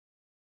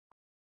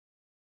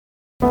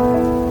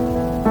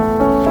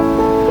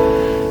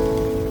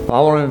I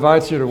want to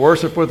invite you to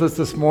worship with us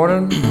this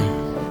morning.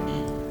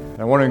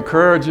 I want to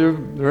encourage you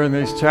during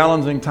these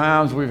challenging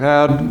times we've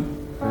had.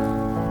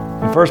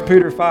 In 1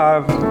 Peter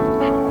 5,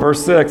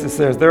 verse 6, it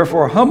says,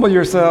 "Therefore humble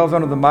yourselves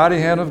under the mighty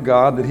hand of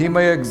God, that he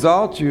may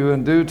exalt you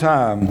in due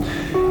time,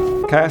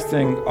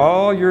 casting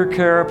all your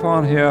care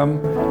upon him,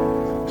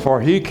 for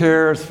he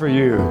cares for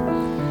you."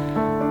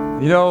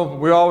 You know,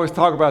 we always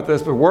talk about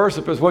this, but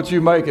worship is what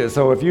you make it.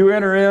 So if you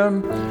enter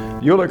in,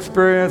 you'll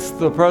experience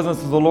the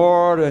presence of the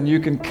Lord, and you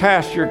can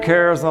cast your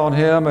cares on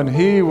him, and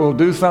he will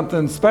do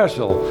something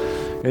special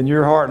in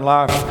your heart and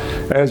life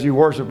as you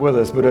worship with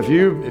us. But if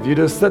you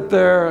just sit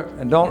there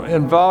and don't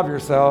involve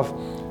yourself,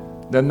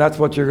 then that's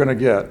what you're going to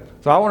get.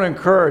 So I want to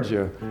encourage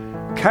you,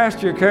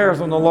 cast your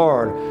cares on the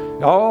Lord.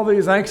 All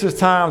these anxious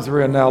times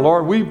we're in now,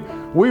 Lord,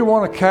 we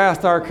want to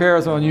cast our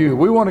cares on you.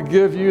 We want to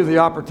give you the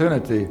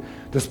opportunity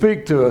to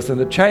speak to us and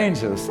to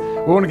change us.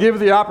 We want to give you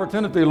the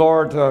opportunity,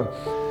 Lord, to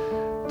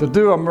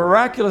do a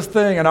miraculous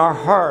thing in our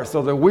hearts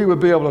so that we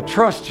would be able to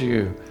trust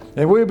you,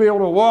 and we'd be able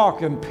to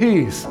walk in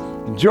peace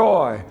and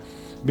joy,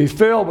 be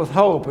filled with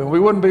hope, and we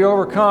wouldn't be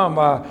overcome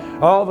by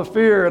all the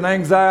fear and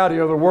anxiety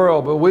of the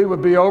world, but we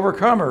would be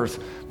overcomers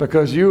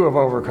because you have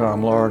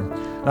overcome, Lord.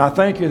 And I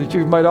thank you that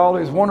you've made all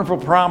these wonderful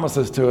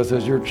promises to us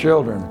as your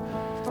children.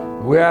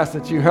 We ask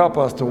that you help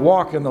us to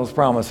walk in those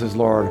promises,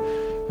 Lord.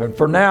 And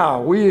for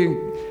now,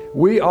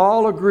 we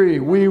all agree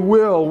we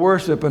will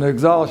worship and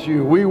exalt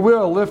you. We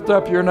will lift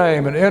up your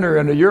name and enter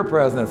into your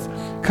presence.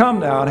 Come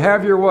now and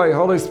have your way,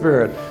 Holy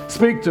Spirit.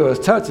 Speak to us,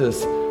 touch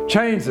us,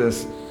 change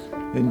us.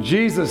 In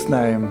Jesus'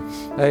 name,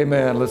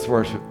 amen. Let's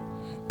worship.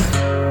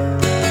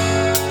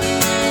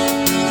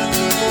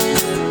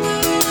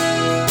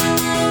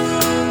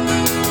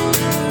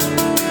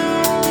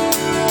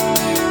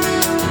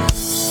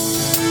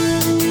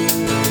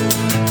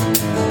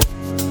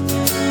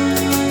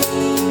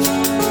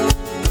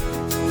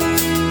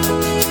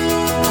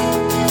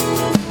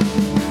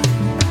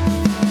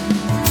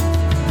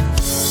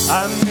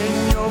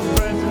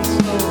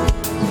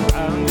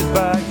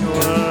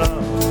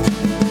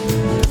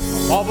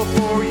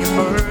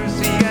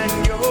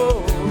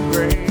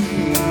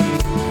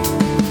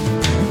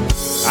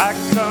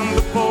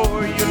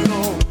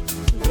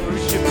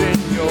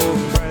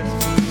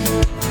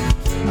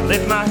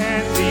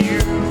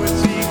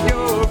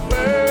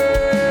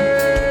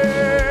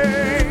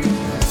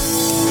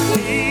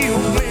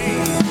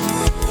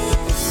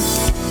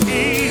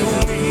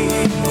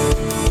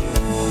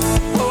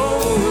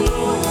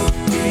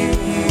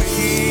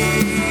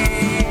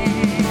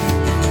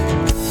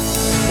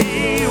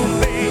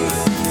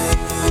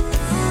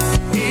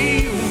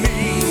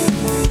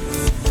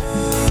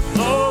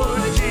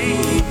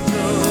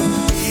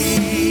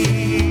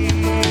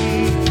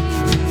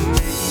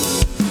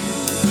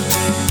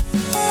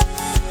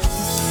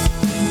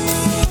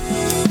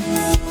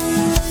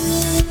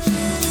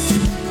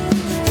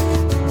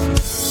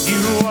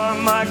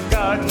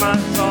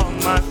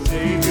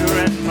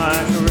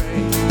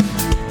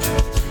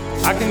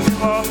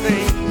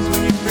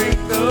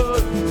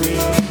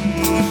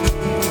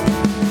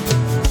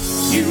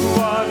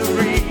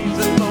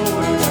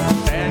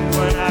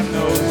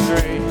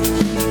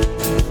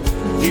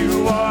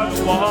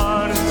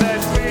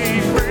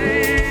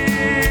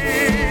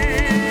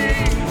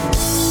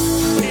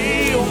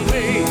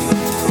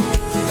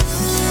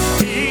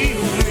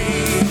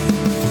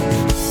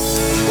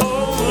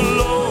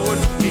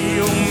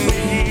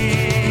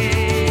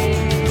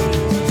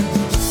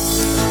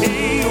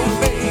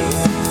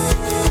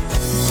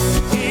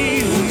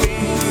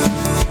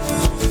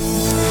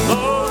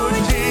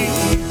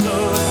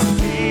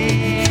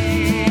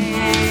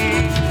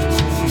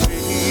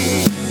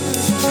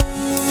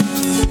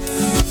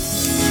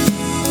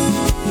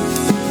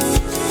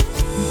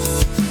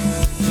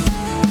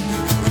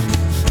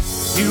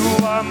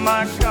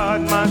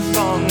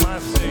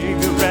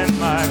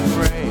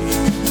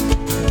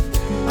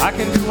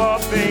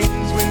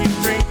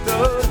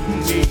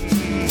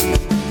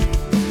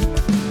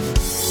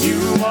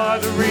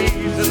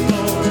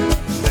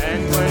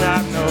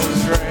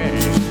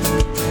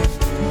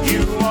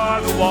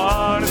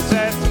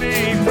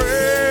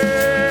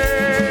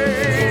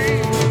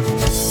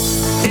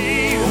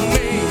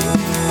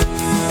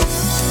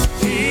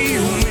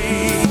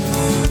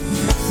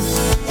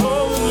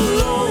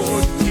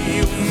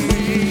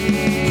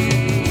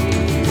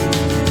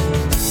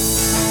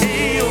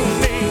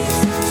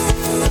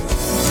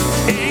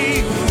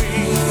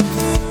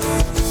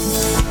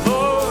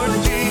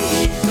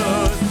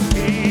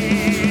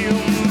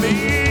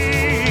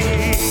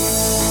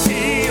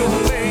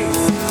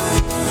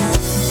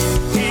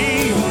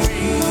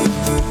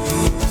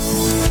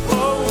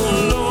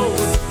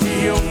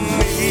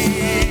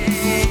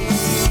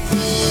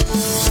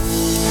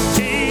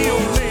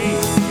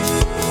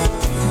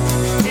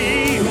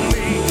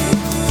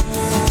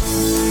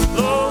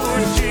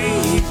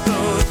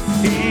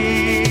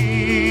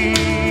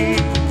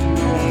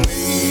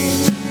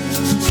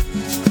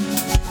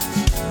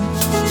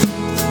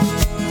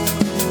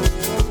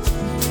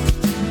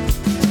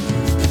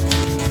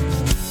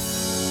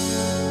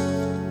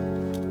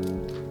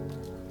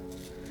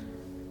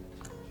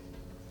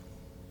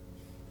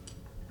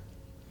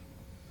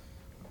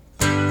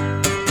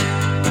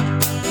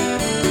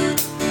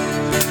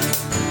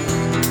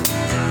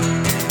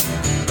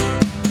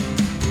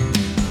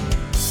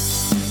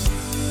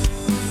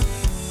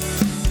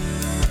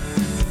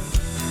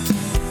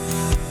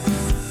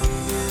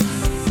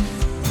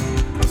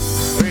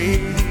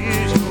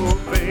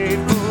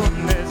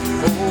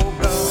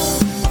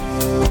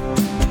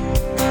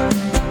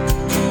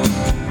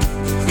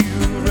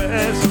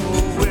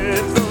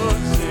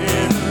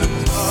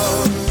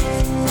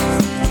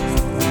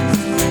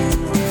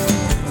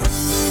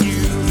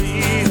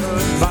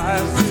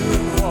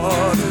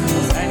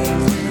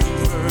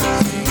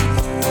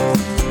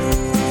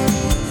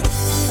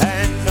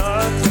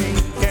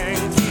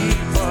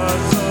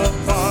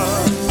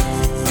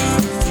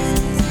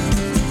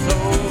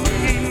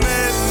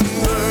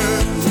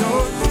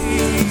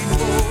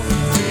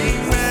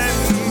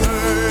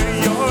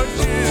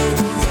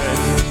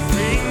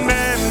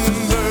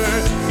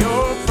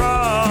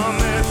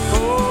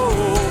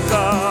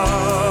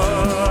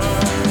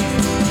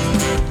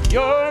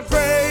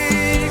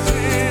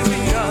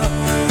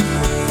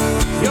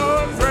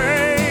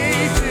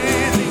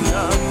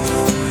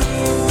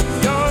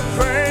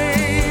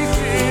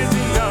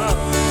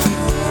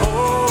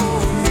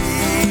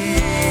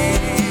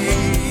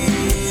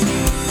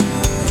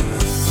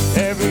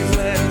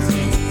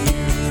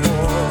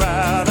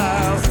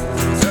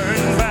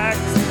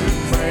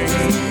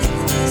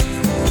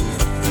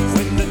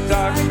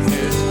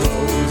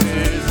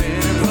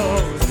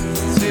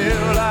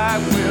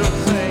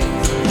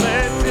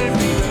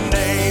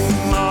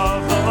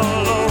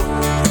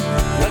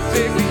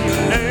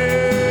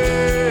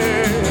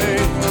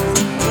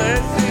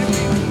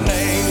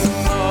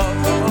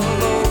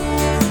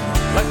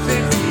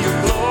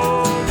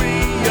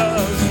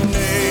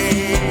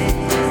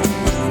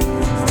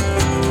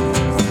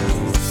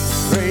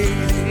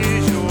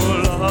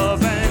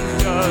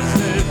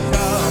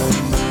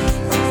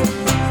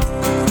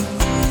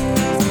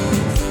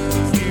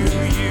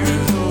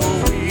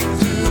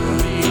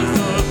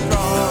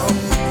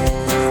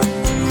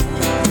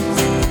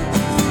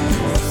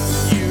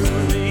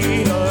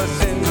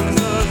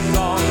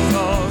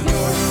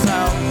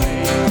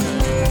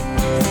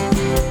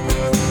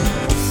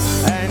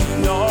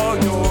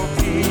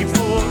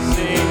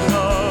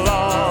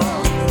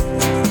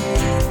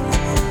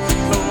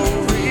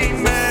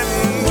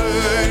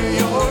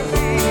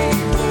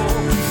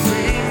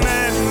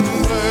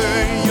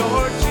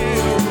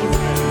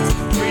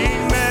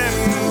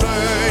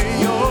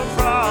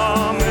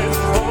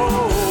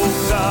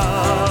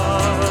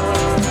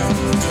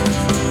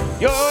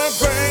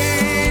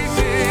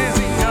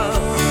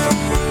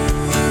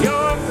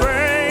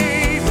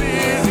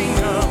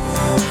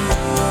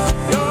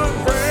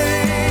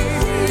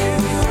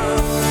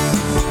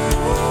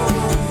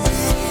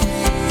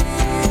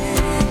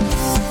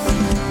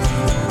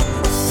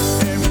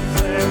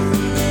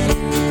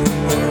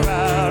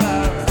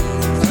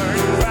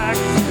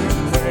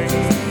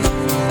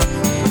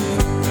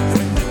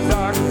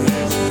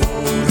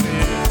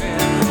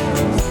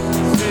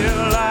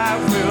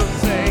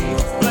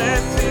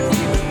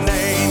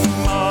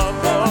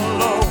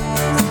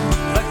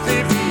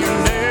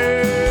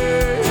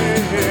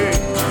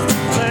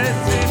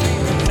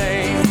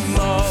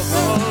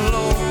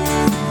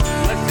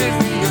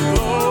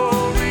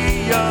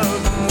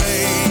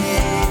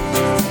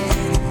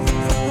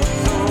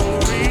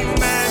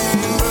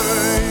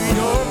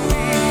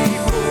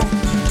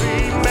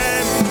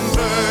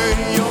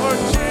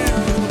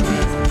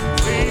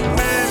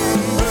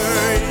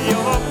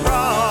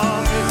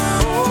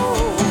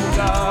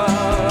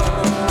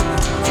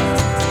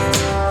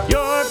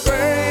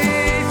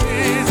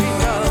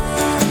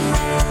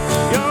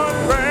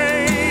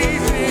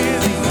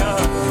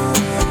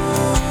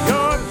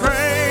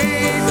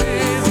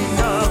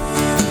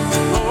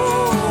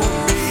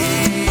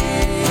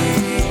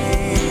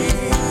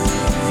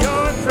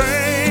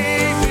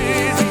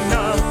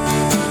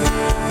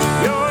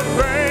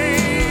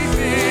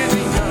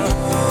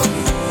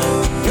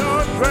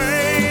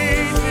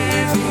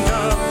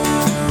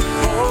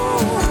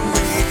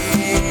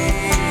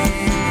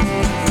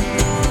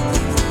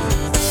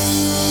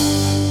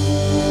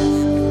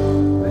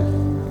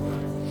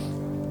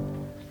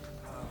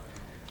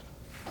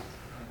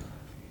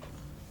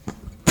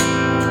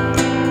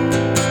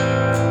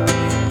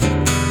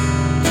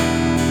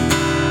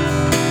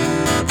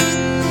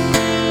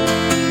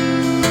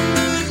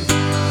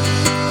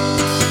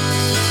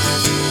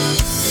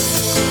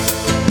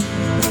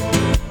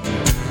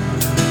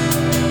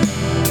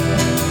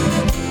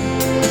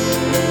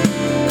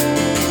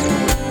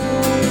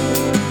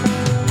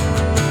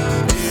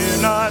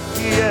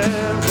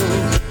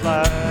 arrows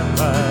fly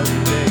by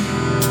day,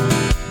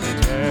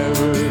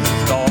 terrors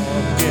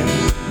stalking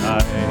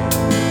night.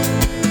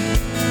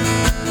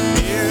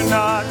 Fear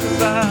not the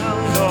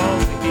sound of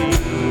the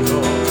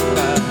eagle's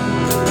flight.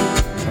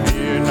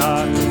 Fear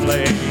not the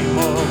flame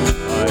of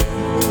light.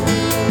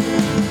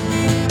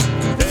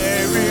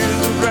 There is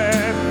a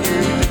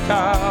refuge, a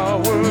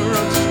tower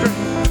of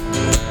strength,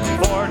 a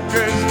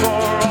fortress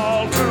for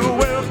all who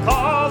will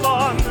call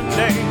on the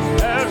name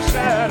El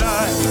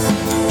Shaddai,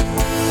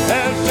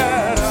 El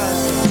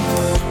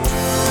Shaddai.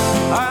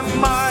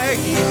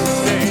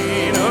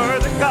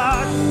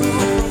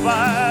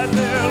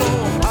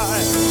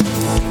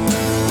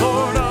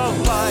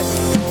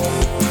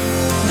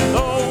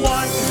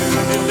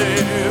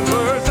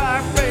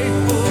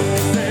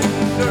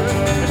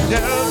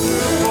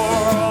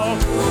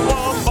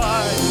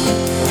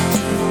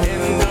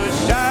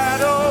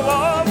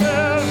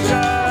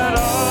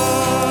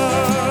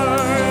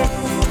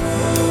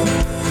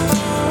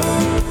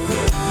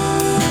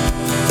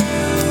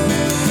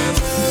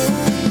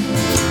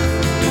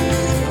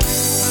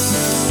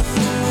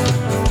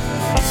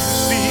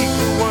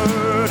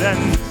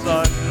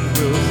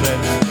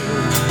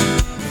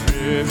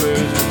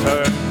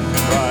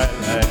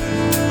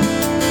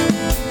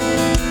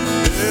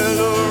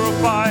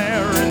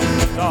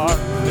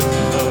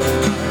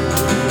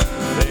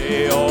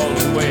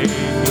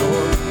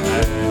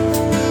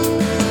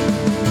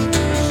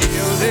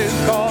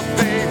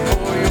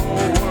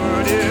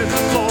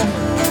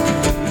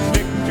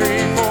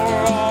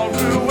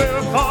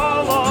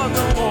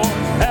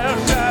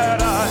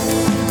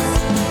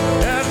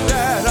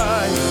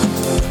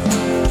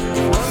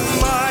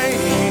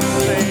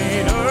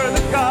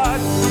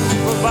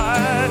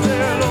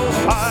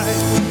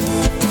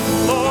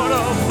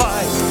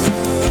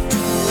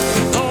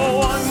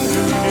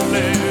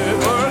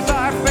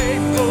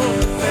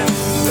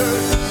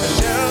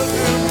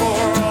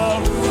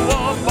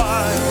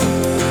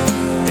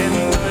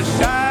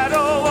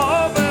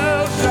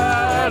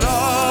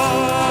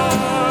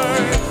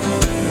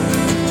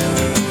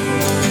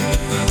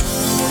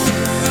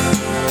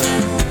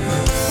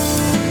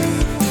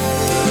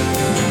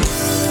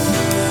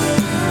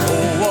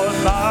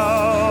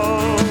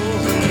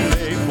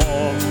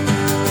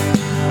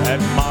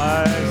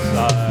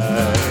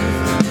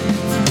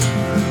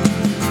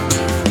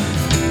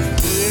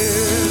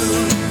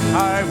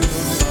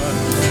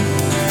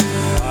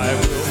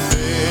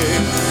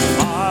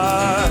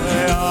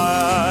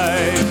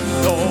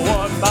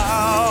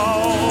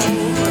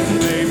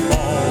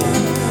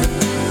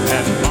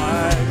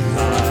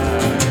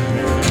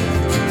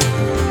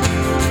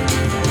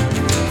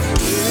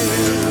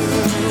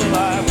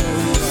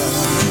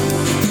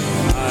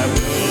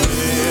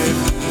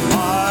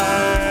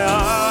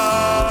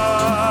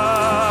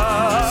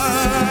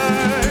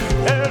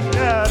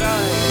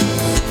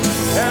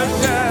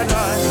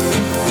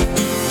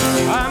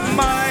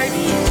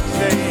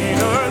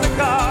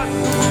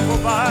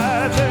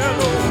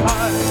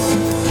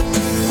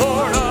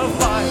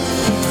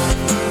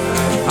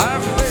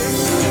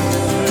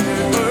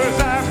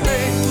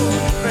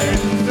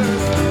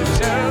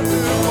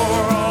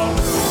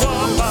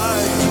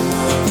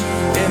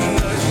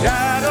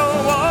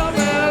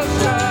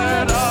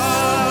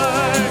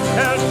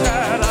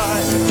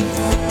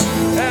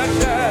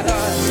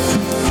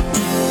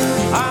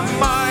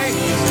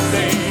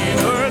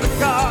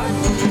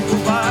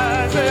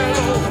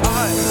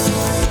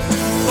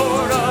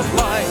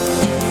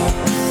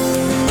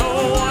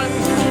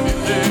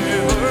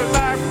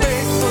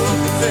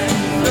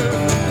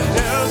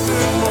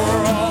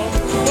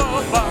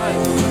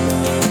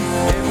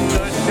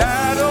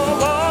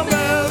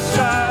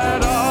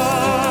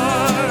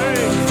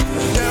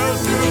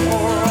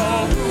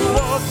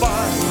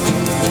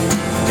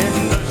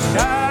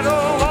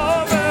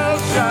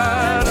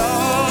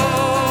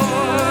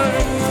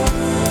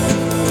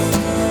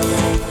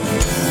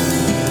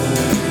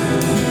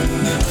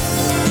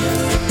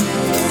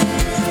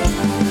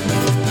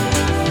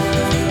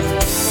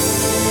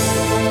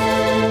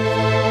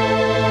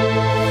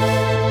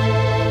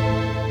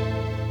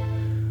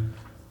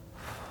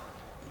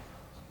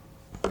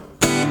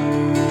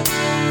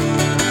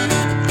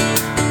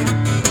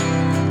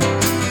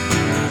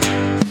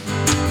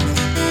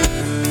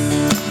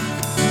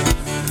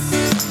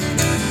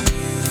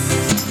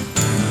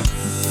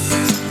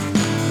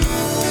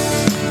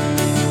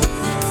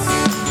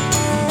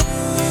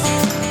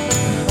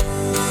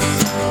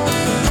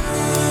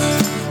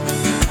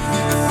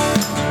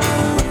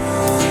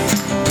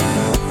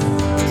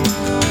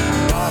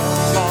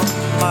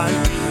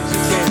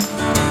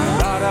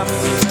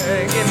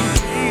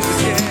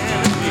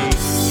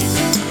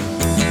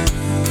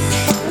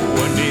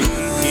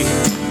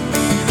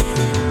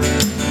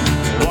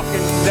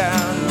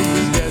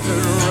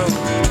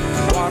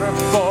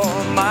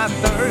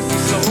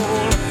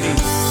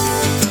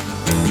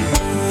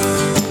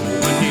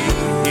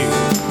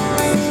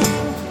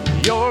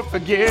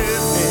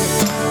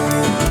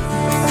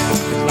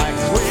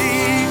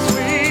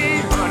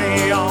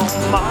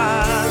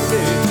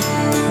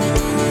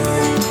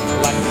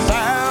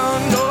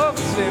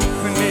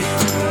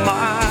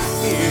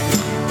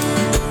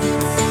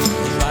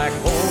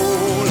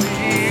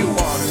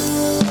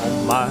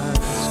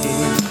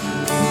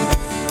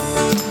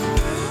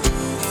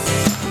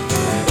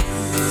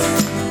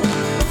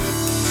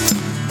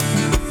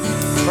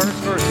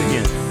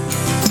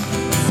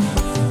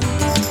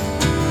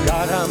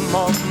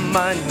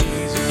 my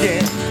knees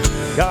again.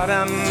 God,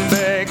 I'm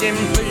begging,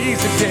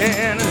 please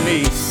again, I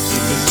need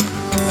you.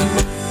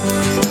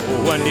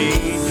 Oh, I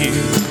need you.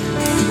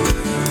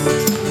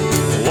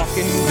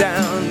 Walking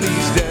down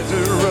these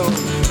desert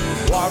roads,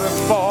 water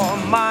for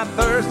my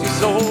thirsty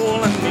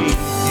soul, I need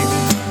you.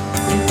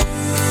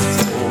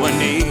 Oh, I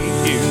need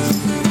you.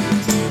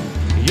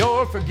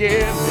 Your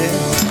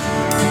forgiveness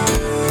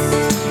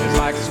is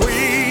like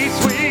sweet,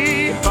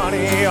 sweet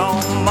honey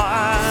on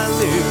my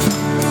lips,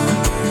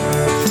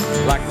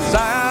 like the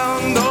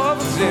sound of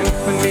a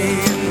symphony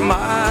in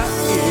my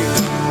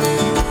ears.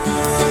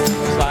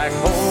 It's like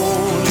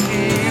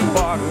holy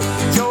water,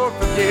 your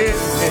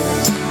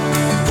forgiveness.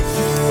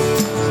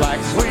 It's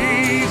like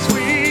sweet,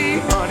 sweet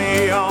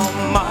honey on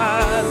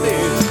my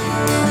lips,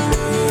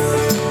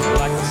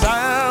 like the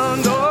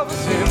sound of a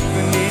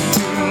symphony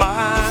to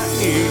my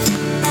ears.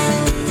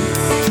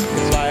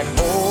 It's like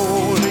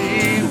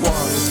holy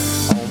water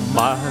on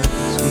my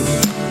skin.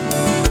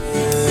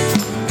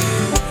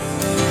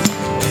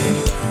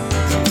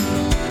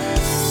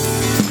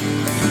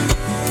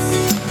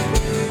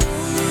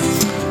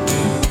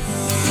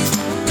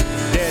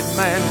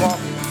 Man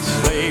walking,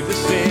 slave to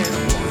sin,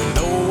 wanna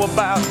know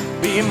about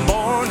being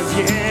born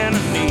again. I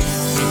need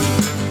you,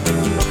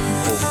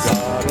 oh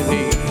God, I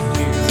need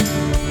you.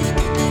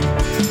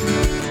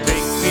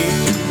 Take me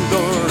to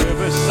the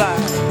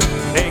riverside,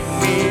 take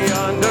me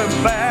under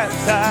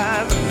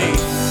baptize. I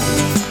need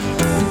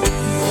you,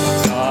 oh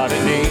God, I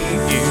need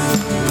you.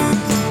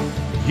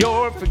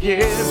 Your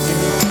forgiveness,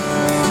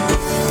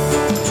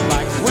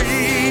 like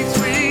sweet,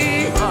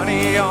 sweet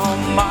honey on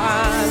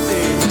my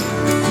lips,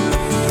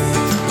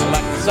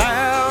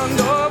 sound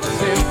of a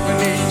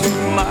symphony to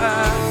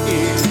my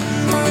ears.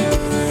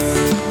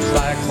 It's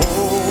like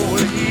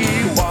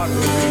holy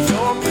water,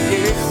 your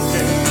forgiveness.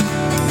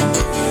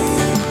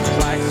 It's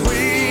like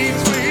sweet,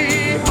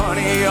 sweet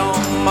honey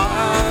on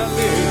my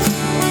lips,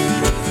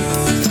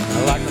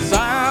 like the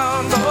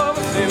sound of a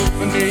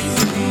symphony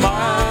to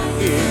my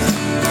ears.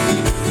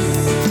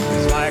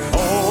 It's like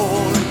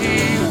holy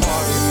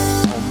water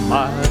on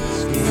my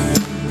skin.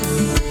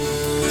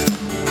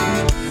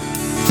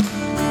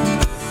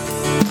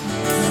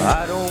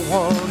 I don't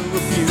want to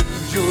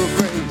abuse your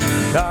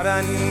grace. God,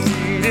 I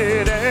need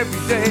it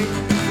every day.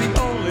 The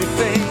only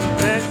thing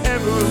that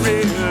ever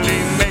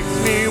really makes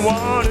me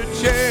want to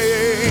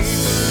change.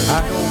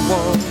 I don't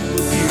want to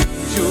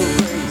abuse your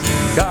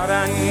grace. God,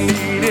 I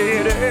need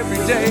it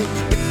every day.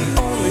 It's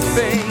the only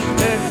thing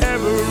that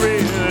ever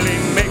really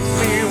makes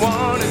me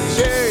want to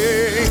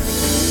change.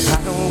 I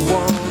don't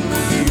want to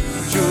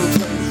abuse your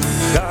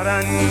grace. God,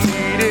 I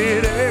need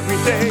it every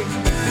day.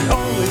 The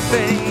only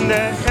thing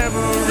that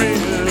ever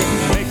really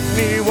makes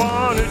me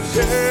want to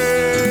change.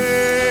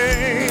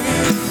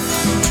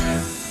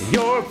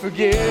 Your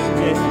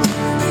forgiveness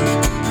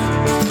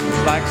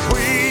is like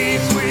sweet,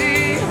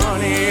 sweet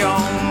honey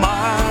on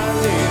my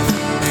lips,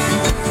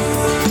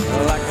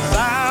 like the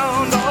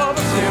sound of a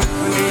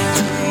symphony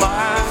to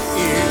my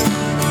ears.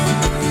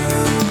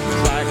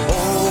 It's like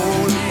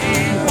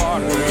holy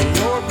water,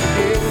 your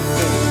forgiveness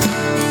is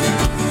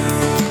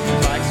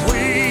like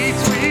sweet,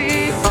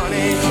 sweet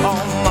honey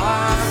on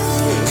my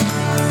lips,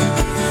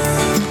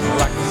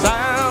 like the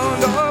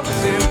sound of a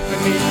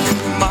symphony to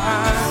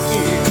my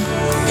ears.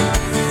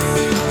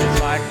 It's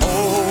like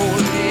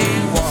holy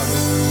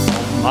water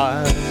on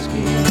my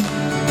skin.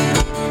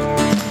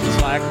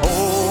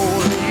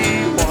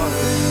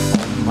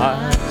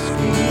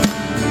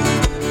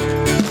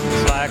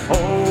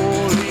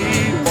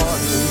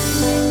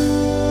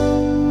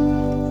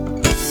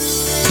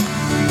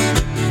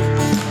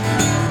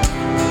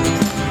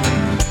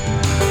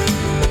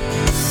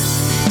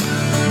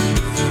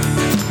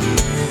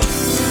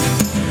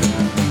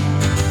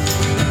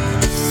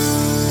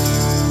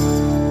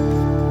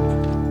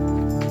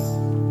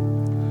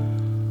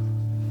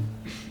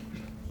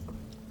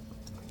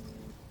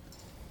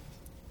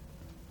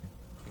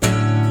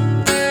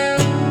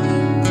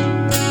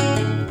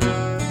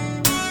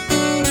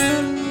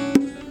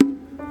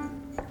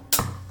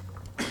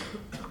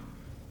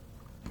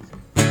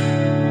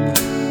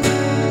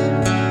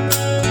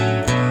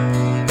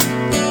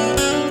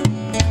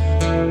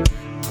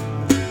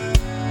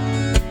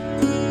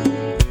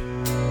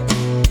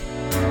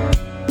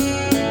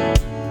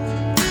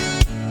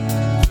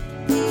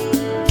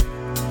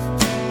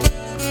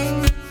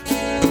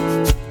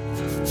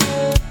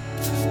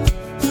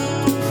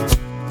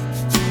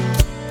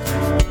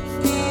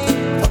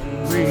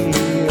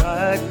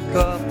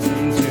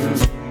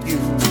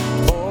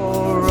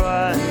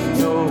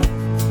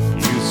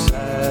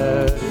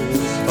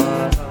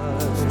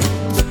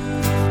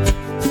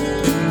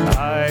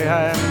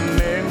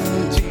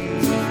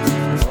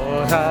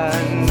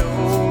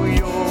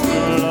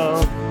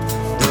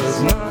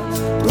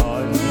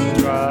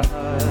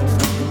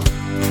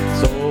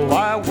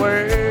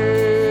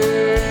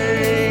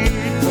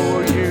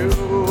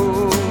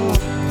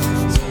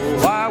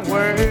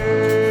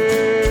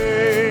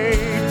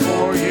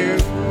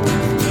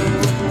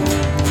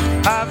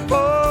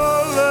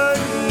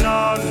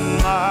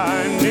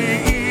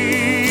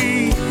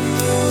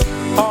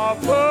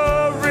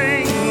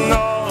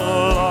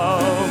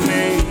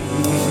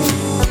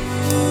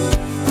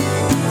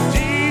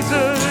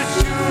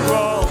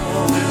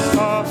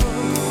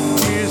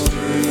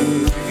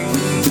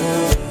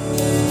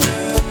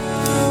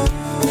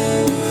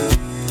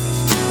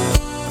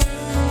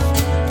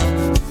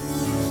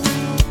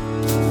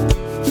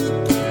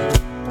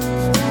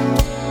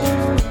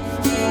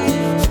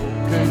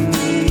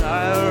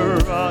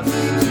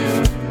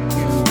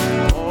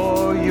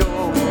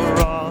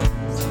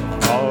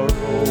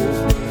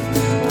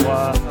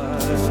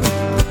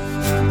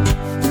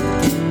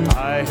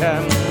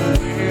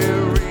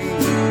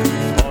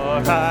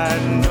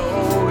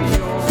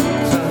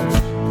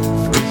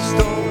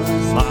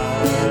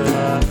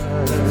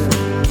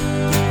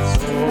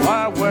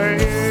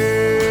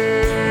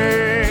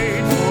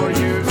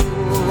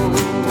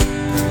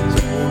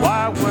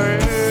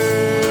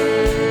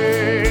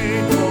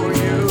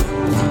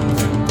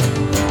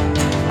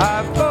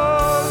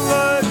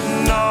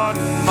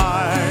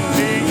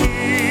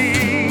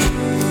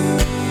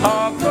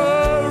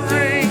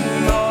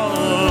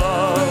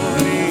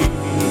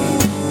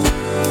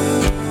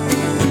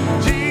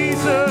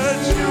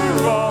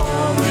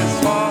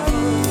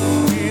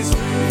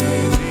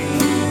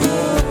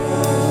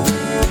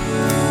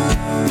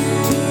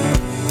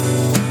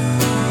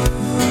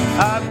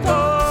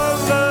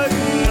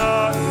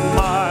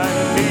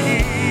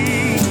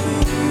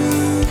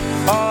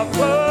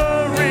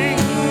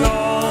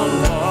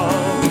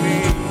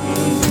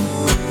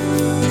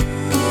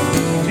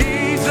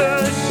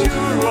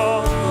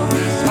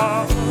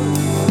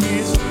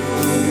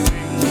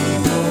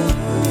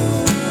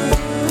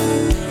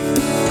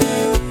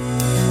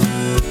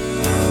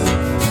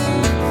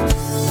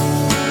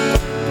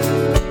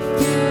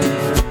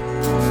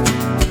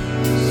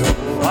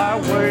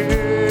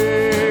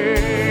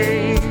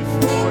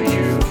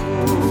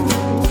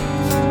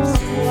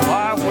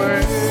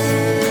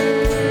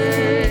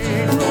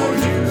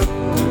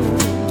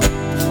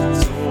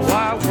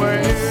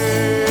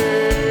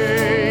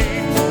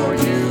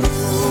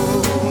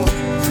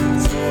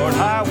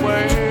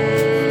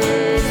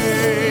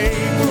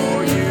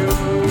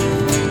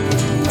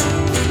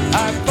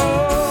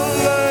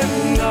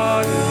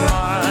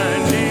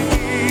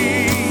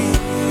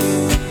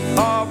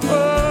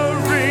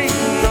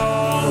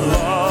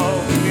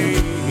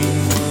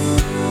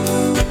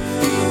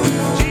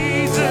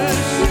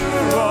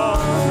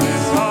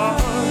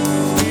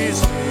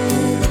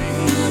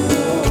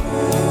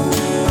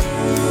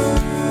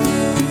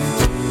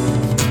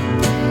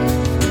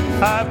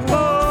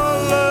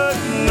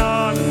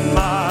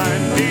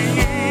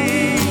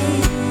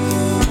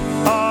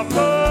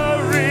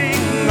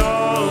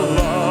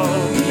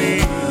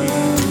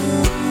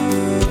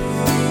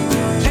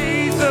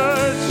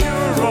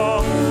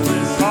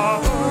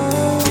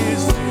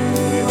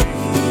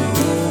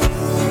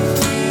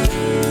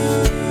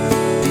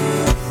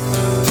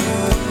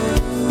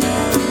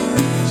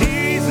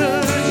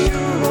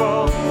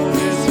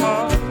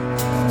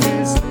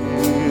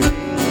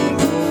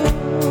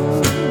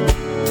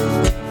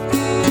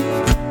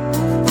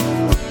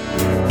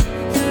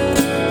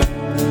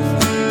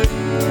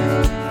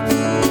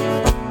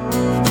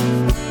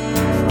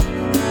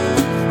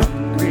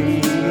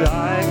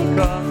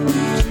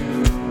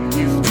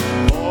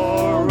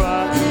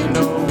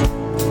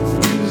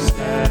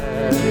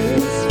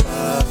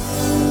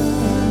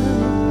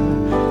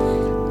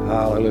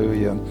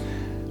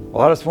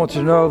 just want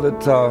you to know that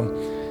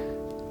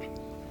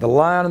the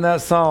line in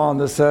that song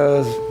that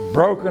says,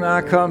 broken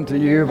I come to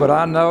you, but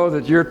I know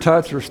that your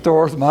touch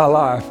restores my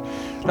life.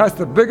 That's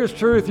the biggest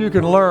truth you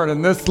can learn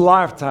in this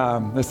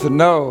lifetime, is to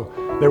know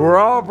that we're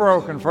all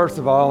broken, first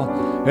of all,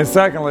 and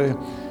secondly,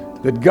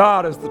 that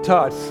God is the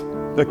touch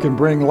that can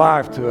bring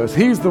life to us.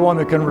 He's the one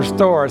that can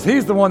restore us.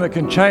 He's the one that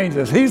can change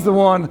us. He's the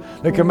one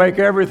that can make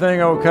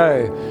everything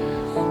okay.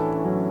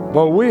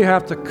 But we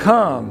have to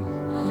come.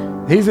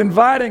 He's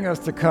inviting us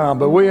to come,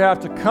 but we have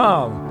to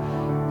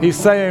come. He's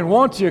saying,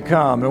 won't you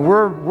come? And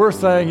we're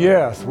saying,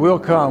 yes, we'll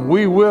come.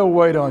 We will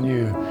wait on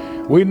you.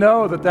 We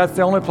know that that's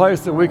the only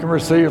place that we can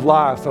receive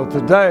life. So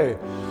today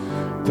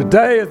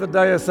is the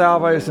day of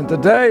salvation.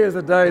 Today is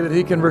the day that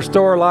he can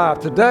restore life.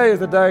 Today is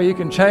the day he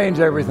can change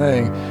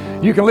everything.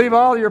 You can leave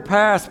all your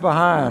past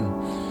behind.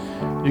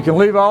 You can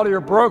leave all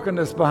your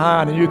brokenness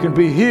behind, and you can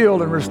be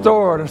healed and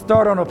restored and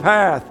start on a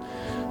path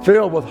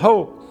filled with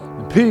hope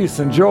and peace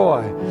and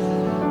joy.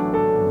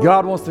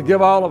 God wants to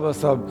give all of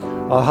us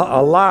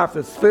a life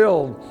that's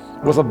filled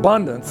with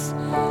abundance.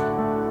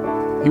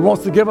 He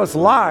wants to give us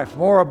life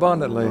more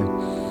abundantly.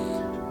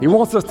 He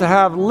wants us to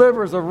have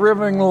rivers of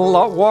living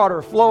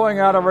water flowing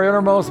out of our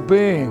innermost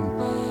being.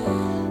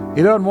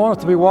 He doesn't want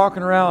us to be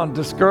walking around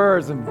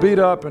discouraged and beat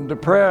up and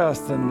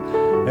depressed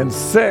and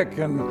sick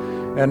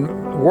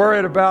and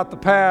worried about the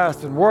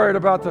past and worried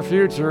about the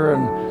future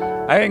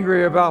and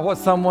angry about what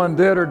someone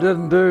did or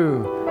didn't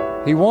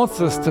do. He wants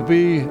us to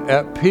be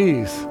at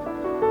peace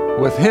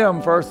with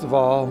him, first of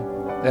all,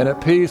 and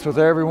at peace with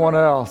everyone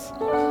else.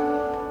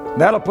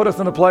 That'll put us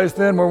in a place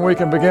then where we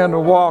can begin to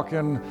walk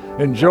in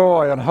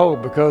joy and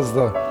hope, because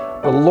the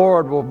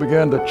Lord will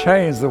begin to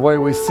change the way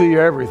we see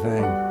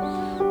everything.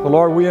 So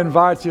Lord, we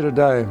invite you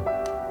today.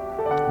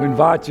 We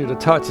invite you to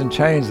touch and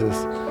change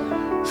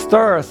us.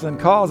 Stir us and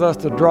cause us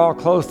to draw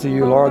close to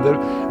you, Lord,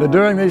 that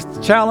during these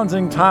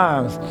challenging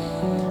times,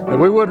 that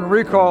we wouldn't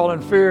recoil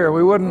in fear.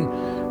 We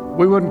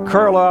wouldn't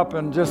curl up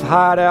and just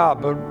hide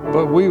out,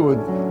 but we would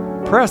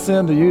press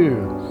into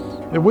you,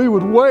 that we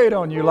would wait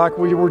on you like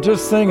we were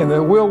just singing,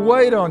 that we'll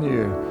wait on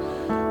you.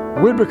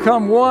 We'd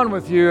become one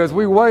with you as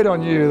we wait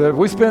on you, that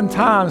we spend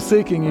time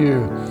seeking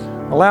you,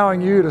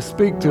 allowing you to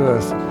speak to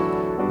us,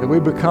 that we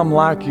become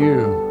like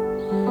you.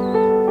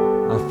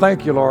 I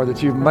thank you, Lord,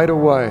 that you've made a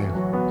way,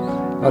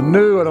 a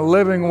new and a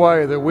living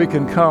way that we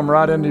can come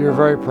right into your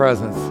very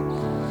presence.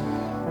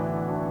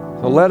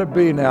 So let it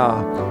be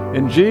now.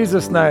 In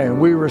Jesus' name,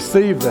 we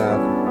receive that.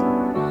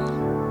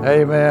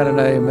 Amen and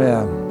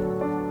amen.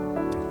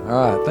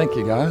 All right, thank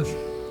you, guys.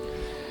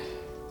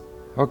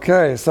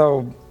 Okay,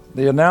 so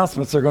the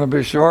announcements are going to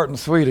be short and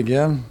sweet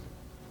again.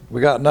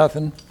 We got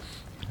nothing.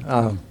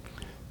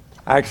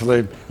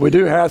 Actually, we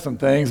do have some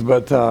things,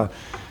 but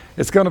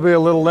it's going to be a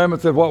little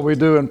limited what we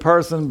do in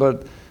person.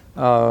 But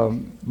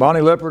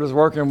Bonnie Lippert is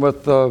working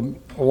with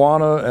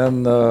Awana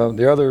and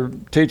the other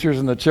teachers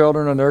and the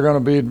children, and they're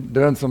going to be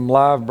doing some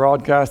live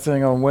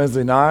broadcasting on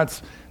Wednesday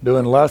nights,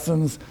 doing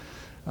lessons.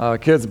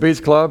 Kids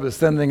Beach Club is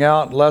sending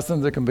out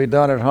lessons that can be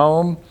done at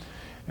home.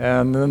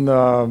 And then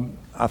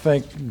I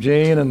think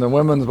Jean and the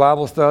Women's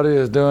Bible Study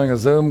is doing a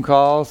Zoom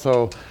call.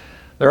 So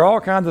there are all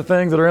kinds of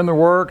things that are in the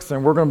works,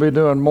 and we're going to be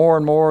doing more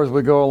and more as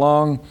we go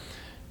along.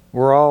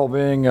 We're all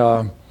being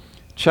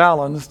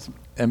challenged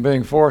and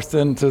being forced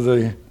into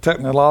the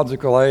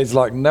technological age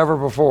like never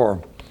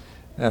before.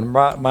 And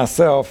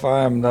myself,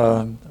 I'm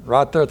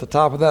right there at the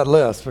top of that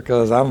list,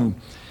 because I'm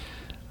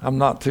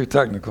not too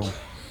technical.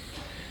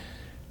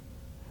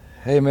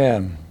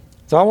 Amen.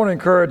 So I want to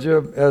encourage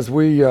you as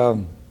we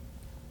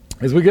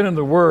get into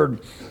the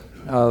Word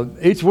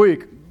each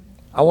week.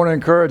 I want to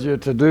encourage you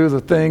to do the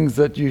things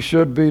that you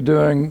should be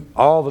doing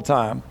all the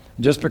time.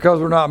 Just because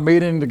we're not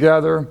meeting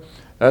together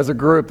as a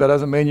group, that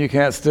doesn't mean you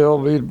can't still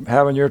be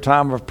having your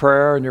time of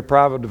prayer and your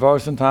private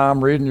devotion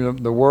time, reading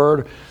the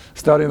Word,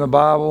 studying the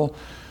Bible,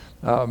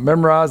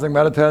 memorizing,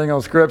 meditating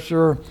on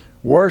Scripture,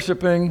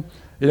 worshiping.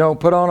 You know,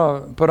 put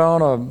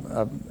on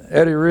a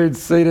Eddie Reed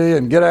CD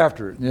and get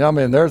after it. You know, I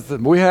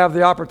mean, we have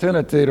the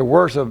opportunity to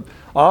worship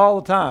all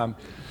the time,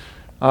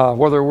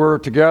 whether we're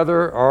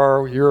together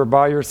or you're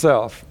by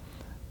yourself.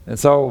 And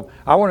so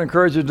I want to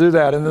encourage you to do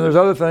that. And then there's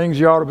other things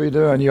you ought to be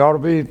doing. You ought to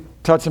be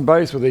touching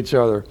base with each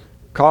other,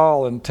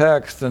 call and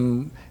text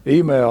and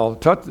email.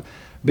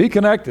 Be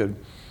connected.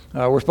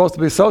 We're supposed to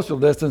be social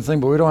distancing,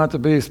 but we don't have to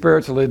be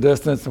spiritually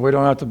distanced, and we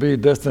don't have to be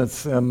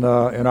distanced in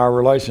our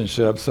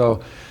relationship.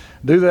 So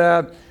do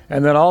that.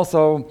 And then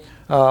also,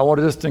 I want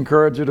to just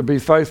encourage you to be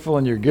faithful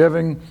in your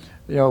giving.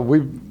 You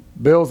know,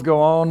 bills go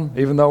on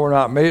even though we're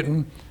not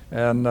meeting.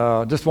 And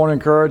just want to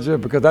encourage you,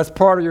 because that's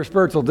part of your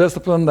spiritual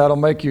discipline. That'll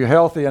make you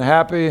healthy and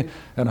happy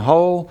and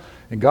whole.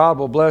 And God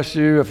will bless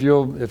you if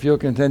you'll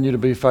continue to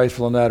be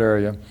faithful in that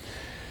area.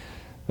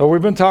 But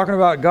we've been talking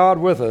about God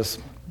with us.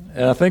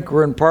 And I think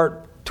we're in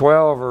part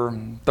 12 or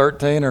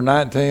 13 or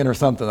 19 or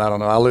something. I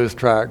don't know. I lose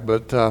track.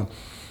 But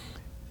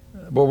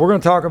we're going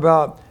to talk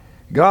about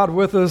God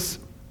with us,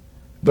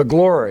 the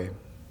glory.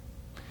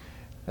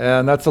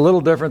 And that's a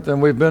little different than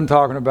we've been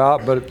talking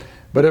about,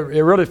 but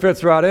it really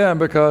fits right in,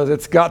 because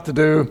it's got to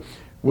do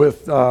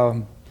with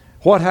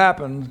what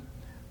happened.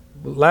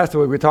 Last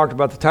week we talked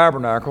about the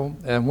tabernacle,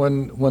 and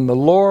when the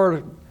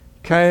Lord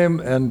came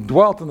and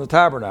dwelt in the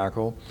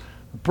tabernacle,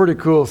 pretty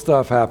cool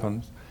stuff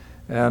happened.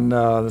 And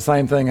the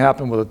same thing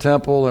happened with the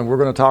temple, and we're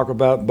going to talk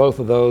about both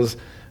of those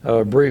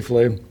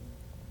briefly.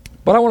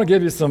 But I want to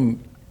give you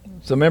some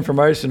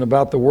information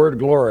about the word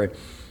glory.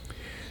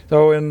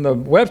 So in the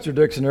Webster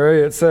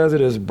Dictionary, it says it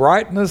is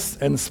brightness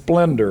and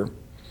splendor.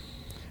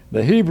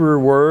 The Hebrew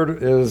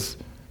word is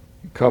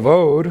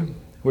kavod,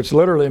 which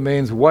literally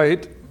means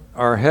weight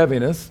or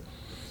heaviness.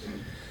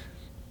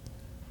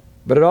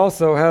 But it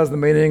also has the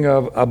meaning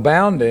of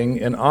abounding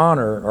in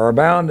honor or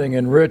abounding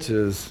in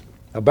riches,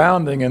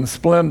 abounding in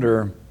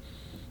splendor,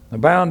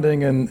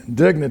 abounding in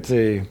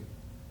dignity,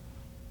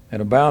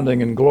 and abounding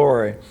in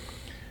glory.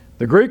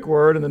 The Greek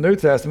word in the New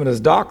Testament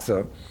is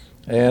doxa,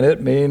 and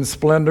it means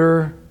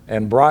splendor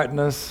and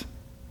brightness,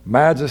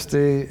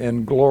 majesty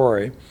and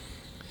glory.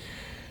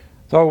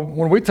 So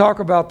when we talk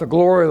about the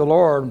glory of the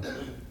Lord,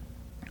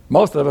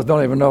 most of us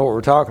don't even know what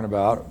we're talking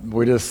about.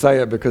 We just say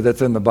it because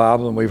it's in the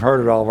Bible and we've heard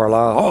it all of our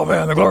lives. Oh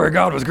man, the glory of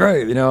God was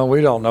great. You know,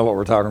 we don't know what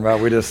we're talking about.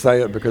 We just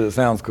say it because it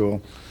sounds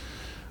cool.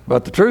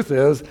 But the truth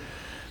is,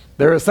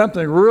 there is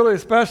something really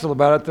special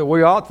about it that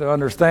we ought to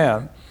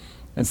understand.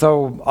 And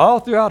so all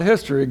throughout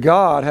history,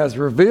 God has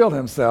revealed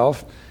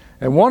himself.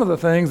 And one of the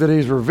things that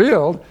he's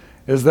revealed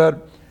is that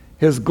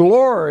his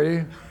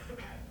glory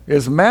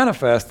is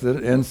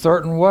manifested in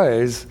certain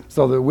ways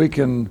so that we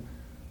can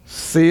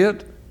see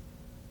it,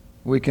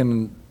 we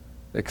can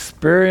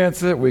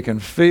experience it, we can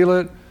feel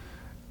it,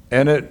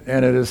 and it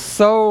is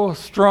so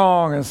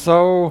strong and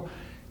so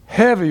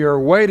heavy or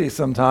weighty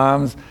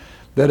sometimes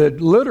that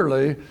it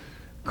literally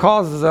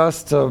causes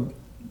us to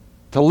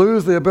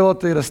lose the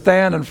ability to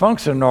stand and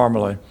function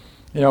normally.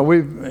 You know,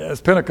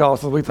 as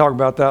Pentecostals, we talk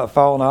about that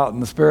falling out in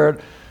the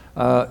Spirit.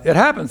 It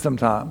happens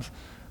sometimes,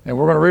 and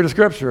we're going to read a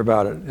scripture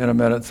about it in a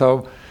minute.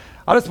 So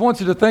I just want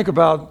you to think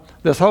about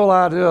this whole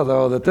idea,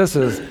 though, that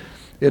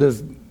it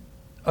is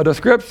a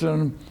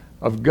description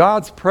of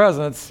God's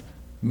presence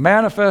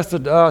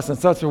manifested to us in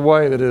such a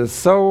way that it is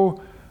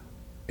so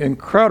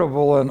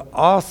incredible and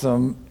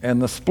awesome,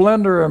 and the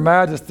splendor and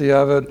majesty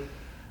of it,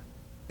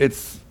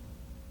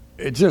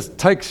 it just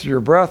takes your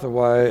breath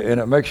away, and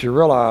it makes you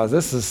realize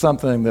this is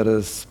something that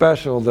is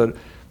special, that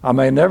I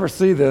may never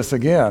see this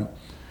again.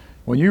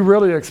 When you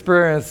really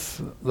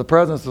experience the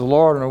presence of the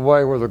Lord in a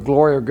way where the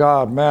glory of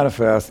God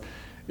manifests,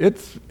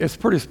 it's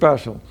pretty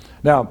special.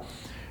 Now,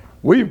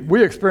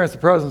 we experience the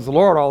presence of the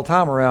Lord all the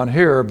time around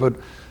here, but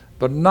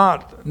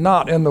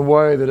not in the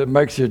way that it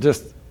makes you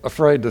just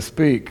afraid to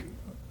speak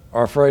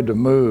or afraid to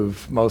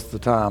move most of the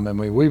time. I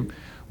mean,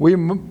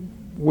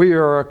 we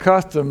are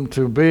accustomed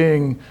to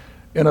being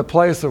in a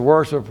place of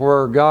worship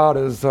where God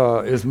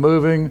is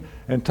moving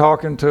and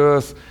talking to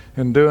us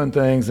and doing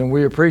things, and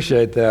we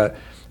appreciate that.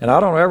 And I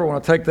don't ever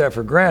want to take that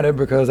for granted,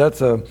 because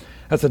that's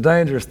a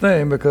dangerous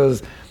thing,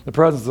 because the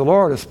presence of the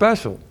Lord is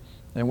special,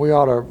 and we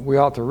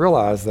ought to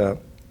realize that.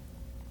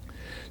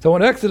 So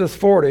in Exodus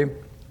 40,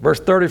 verse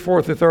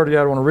 34 through 38,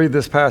 I want to read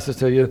this passage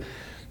to you.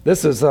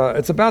 This is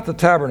it's about the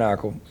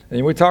tabernacle,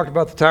 and we talked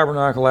about the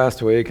tabernacle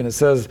last week, and it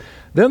says,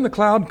 "Then the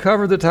cloud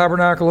covered the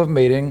tabernacle of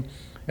meeting,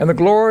 and the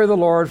glory of the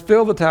Lord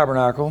filled the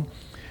tabernacle,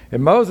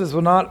 and Moses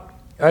was not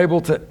able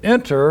to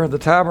enter the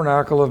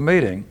tabernacle of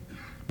meeting,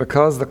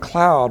 because the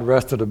cloud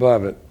rested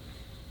above it.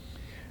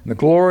 And the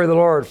glory of the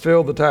Lord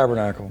filled the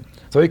tabernacle."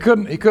 So he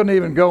couldn't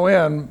even go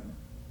in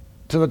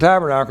to the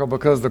tabernacle,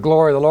 because the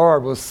glory of the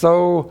Lord was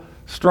so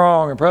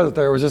strong and present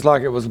there. It was just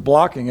like it was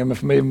blocking him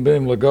from even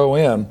being able to go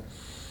in.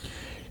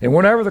 And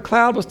whenever the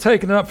cloud was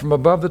taken up from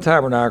above the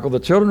tabernacle, the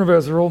children of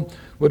Israel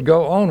would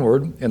go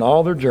onward in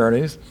all their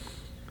journeys.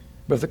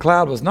 But if the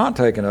cloud was not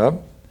taken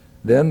up,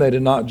 then they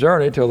did not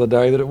journey till the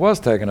day that it was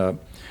taken up.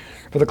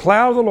 For the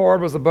cloud of the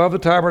Lord was above the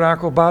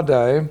tabernacle by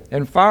day,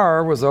 and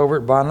fire was over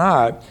it by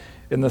night,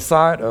 in the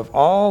sight of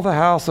all the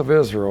house of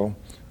Israel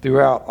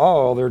throughout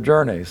all their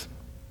journeys.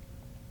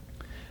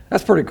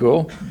 That's pretty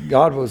cool.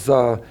 God was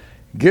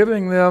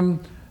giving them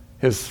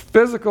his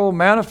physical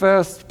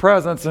manifest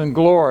presence and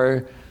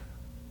glory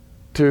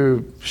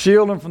to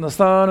shield them from the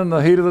sun and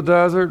the heat of the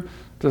desert,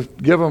 to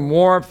give them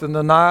warmth in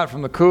the night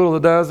from the cool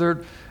of the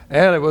desert.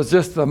 And it was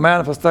just a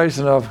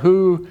manifestation of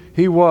who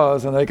he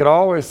was, and they could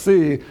always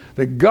see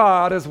that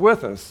God is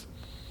with us.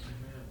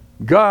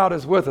 God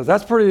is with us.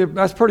 That's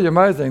pretty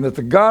amazing that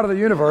the God of the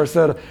universe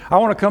said, "I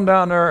want to come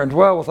down there and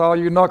dwell with all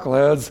you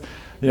knuckleheads,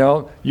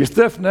 you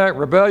stiff-necked,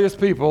 rebellious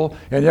people,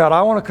 and yet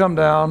I want to come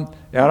down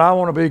and I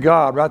want to be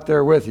God right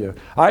there with you.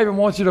 I even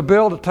want you to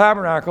build a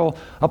tabernacle,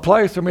 a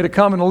place for me to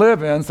come and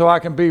live in, so I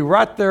can be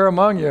right there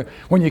among you.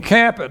 When you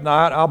camp at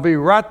night, I'll be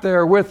right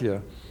there with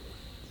you."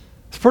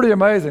 It's pretty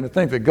amazing to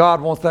think that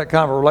God wants that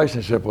kind of a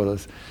relationship with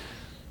us.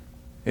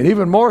 And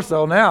even more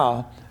so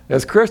now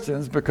as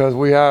Christians, because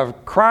we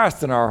have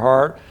Christ in our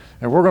heart,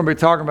 and we're going to be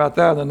talking about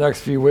that in the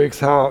next few weeks,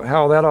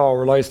 how that all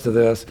relates to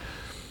this.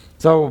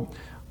 So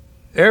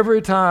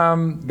every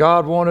time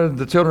God wanted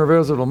the children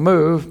of Israel to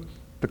move,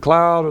 the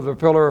cloud or the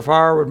pillar of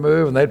fire would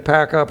move, and they'd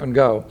pack up and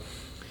go.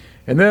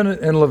 And then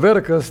in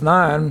Leviticus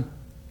 9,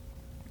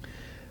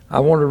 I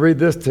want to read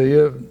this to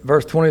you,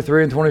 verse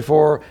 23 and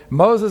 24.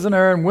 Moses and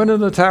Aaron went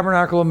into the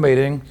tabernacle of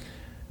meeting, and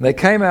they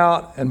came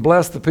out and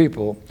blessed the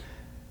people.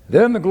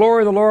 Then the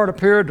glory of the Lord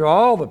appeared to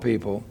all the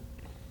people,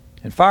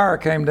 and fire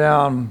came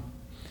down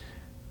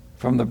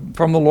from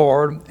the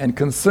Lord and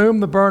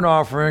consumed the burnt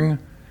offering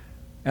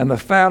and the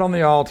fat on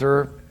the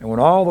altar. And when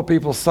all the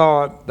people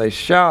saw it, they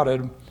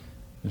shouted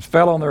and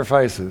fell on their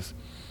faces.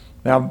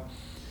 Now,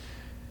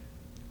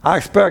 I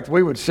expect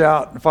we would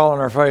shout and fall on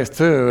our face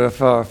too if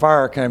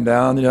fire came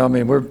down. You know, I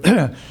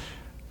mean,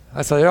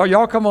 I say,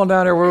 y'all come on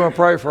down here. We're going to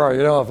pray for you.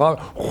 You know,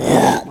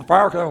 if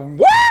fire comes,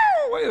 woo!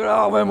 You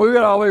know, I mean, we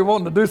would all be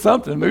wanting to do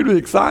something. We'd be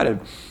excited.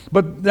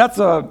 But that's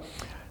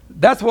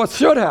what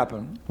should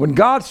happen. When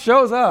God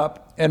shows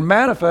up and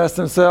manifests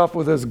himself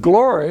with his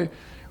glory,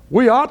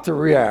 we ought to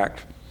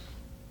react.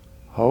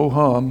 Ho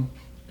hum,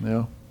 you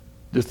know,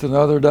 just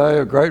another day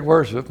of great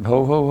worship.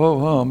 Ho ho ho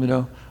hum, you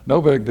know, no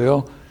big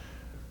deal.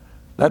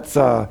 That's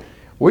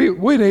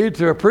we need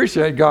to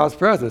appreciate God's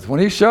presence. When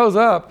he shows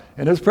up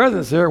and his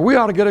presence here, we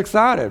ought to get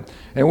excited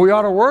and we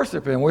ought to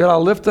worship him. We ought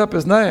to lift up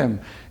his name.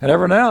 And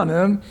every now and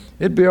then,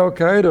 it'd be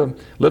okay to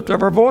lift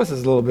up our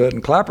voices a little bit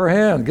and clap our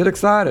hands, get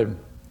excited.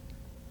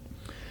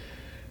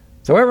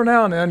 So every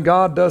now and then,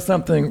 God does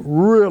something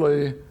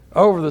really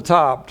over the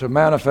top to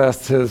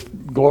manifest his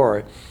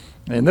glory.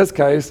 In this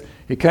case,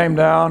 he came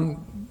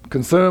down,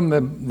 consumed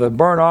the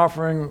burnt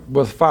offering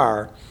with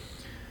fire.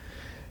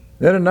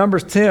 Then in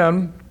Numbers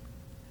 10,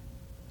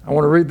 I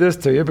want to read this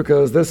to you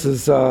because this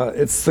is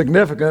it's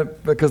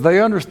significant because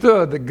they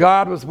understood that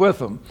God was with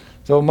them.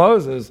 So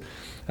Moses,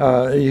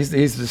 he's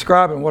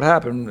describing what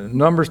happened. In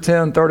Numbers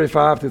 10,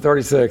 35 through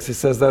 36, he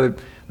says that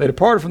they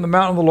departed from the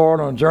mountain of the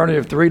Lord on a journey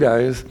of 3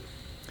 days,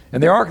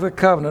 and the ark of the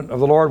covenant of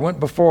the Lord went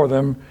before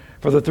them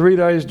for the 3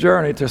 days'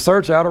 journey to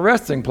search out a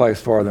resting place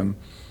for them.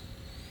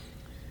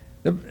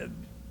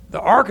 The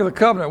ark of the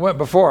covenant went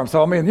before them.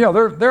 So, I mean, you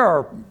know, there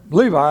are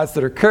Levites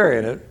that are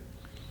carrying it.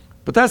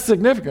 But that's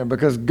significant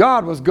because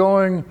God was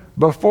going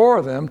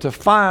before them to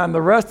find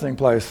the resting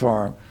place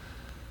for them.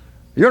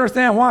 You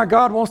understand why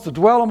God wants to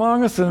dwell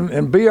among us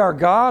and be our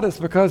God? It's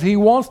because he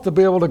wants to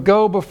be able to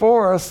go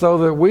before us so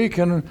that we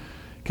can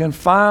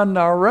find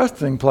our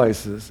resting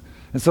places.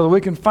 And so that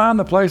we can find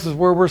the places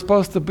where we're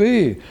supposed to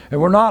be. And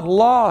we're not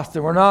lost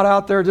and we're not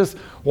out there just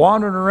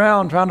wandering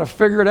around trying to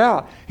figure it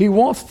out. He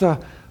wants to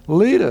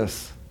lead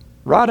us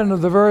right into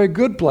the very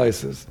good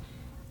places.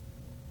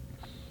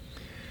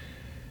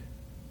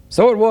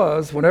 So it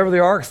was, whenever the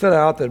ark set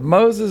out, that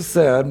Moses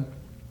said,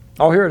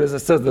 oh, here it is. It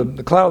says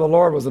the cloud of the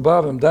Lord was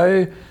above them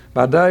day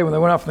by day when they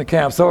went out from the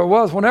camp. So it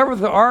was, whenever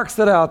the ark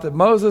set out, that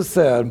Moses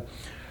said,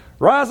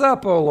 rise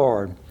up, O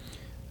Lord.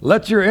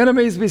 Let your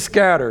enemies be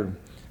scattered.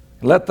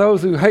 Let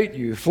those who hate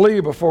you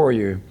flee before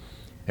you.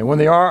 And when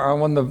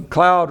the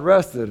cloud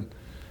rested,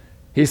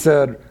 he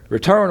said,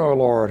 return, O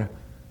Lord,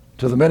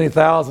 to the many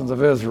thousands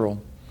of Israel.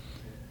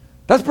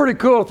 That's pretty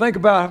cool to think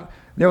about.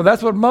 You know,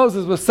 that's what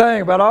Moses was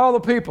saying about all the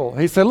people.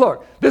 He said,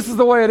 look, this is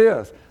the way it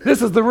is.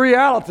 This is the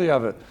reality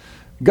of it.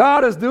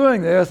 God is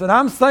doing this, and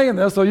I'm saying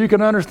this so you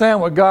can understand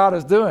what God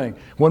is doing.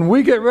 When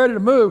we get ready to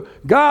move,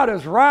 God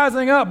is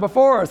rising up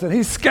before us, and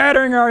he's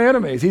scattering our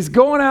enemies. He's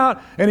going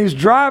out, and he's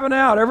driving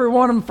out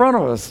everyone in front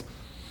of us.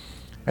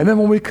 And then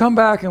when we come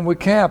back and we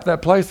camp,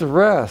 that place of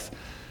rest,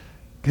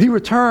 he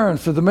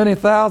returns to the many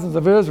thousands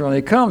of Israel, and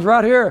he comes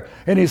right here,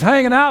 and he's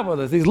hanging out with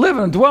us. He's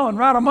living and dwelling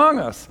right among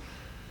us.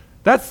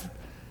 That's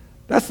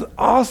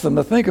awesome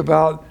to think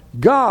about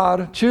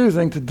God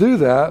choosing to do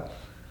that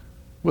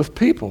with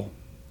people.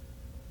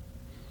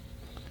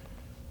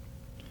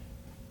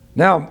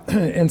 Now,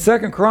 in 2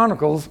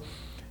 Chronicles,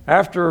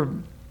 after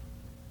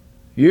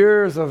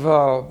years of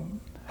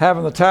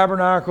having the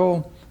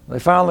tabernacle, they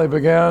finally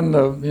began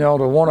to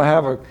want to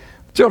have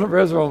children of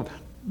Israel.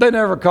 They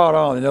never caught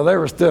on. They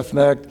were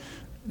stiff-necked.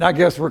 I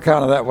guess we're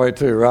kind of that way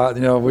too, right?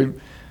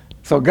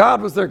 So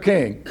God was their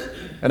king,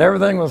 and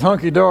everything was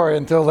hunky-dory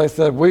until they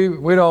said, we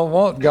don't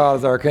want God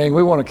as our king.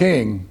 We want a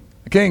king,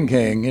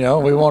 king.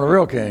 We want a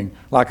real king,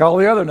 like all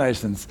the other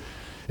nations.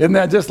 Isn't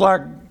that just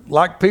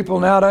like people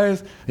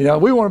nowadays?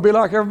 We want to be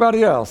like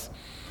everybody else.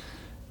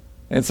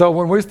 And so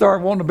when we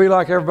start wanting to be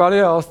like everybody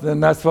else, then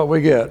that's what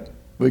we get.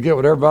 We get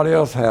what everybody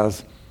else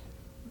has,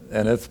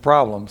 and it's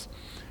problems.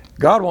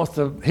 God wants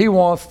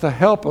to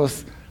help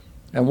us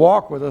and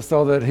walk with us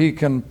so that he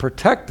can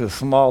protect us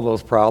from all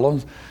those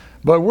problems.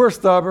 But we're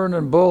stubborn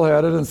and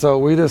bullheaded, and so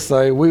we just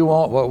say we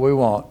want what we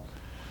want.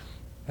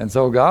 And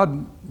so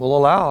God will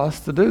allow us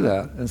to do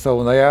that. And so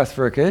when they asked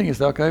for a king, he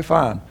said, okay,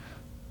 fine.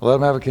 We'll let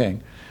them have a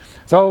king.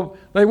 So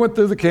they went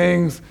through the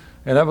kings,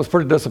 and that was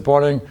pretty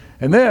disappointing.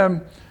 And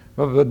then,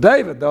 but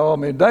David, though,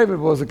 David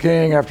was a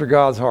king after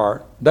God's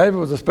heart. David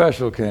was a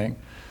special king.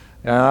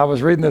 And I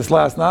was reading this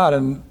last night,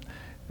 and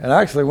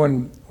actually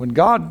when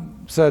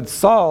God said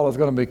Saul is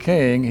going to be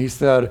king, he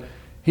said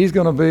he's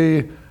going to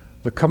be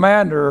the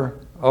commander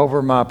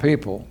over my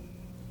people.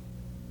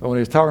 But when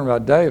he was talking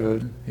about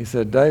David, he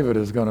said David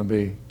is going to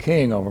be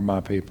king over my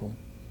people.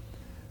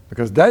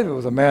 Because David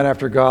was a man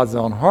after God's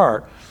own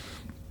heart.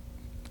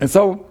 And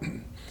so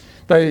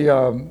they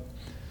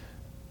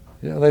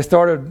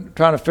started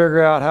trying to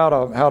figure out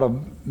how to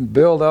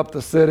build up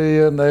the city,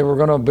 and they were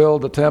going to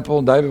build the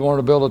temple. David wanted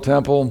to build a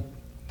temple,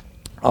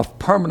 a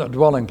permanent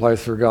dwelling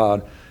place for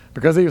God,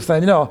 because he was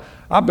saying,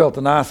 I built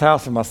a nice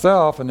house for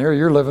myself, and here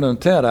you're living in a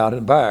tent out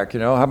in back.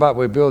 How about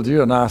we build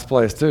you a nice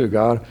place too,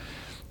 God?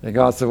 And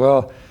God said,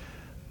 well,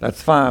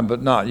 that's fine,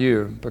 but not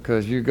you,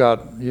 because you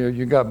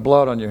got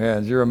blood on your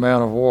hands. You're a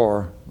man of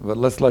war, but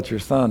let's let your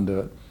son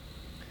do it.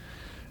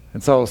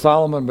 And so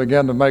Solomon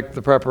began to make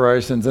the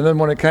preparations, and then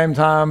when it came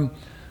time,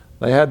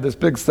 they had this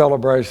big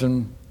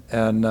celebration,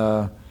 and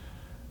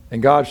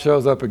God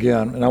shows up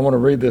again. And I want to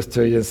read this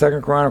to you. In 2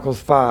 Chronicles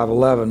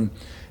 5:11,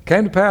 it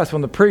came to pass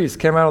when the priests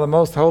came out of the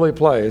most holy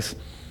place,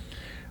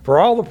 for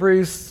all the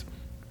priests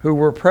who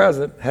were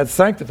present had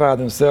sanctified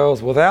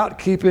themselves without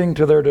keeping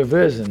to their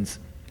divisions.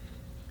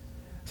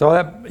 So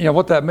that,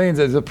 what that means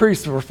is the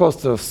priests were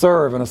supposed to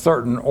serve in a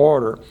certain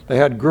order. They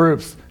had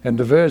groups and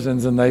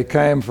divisions, and they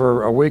came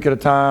for a week at a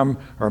time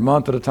or a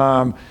month at a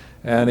time,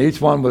 and each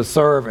one would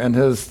serve in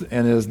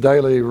his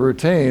daily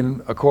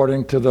routine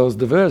according to those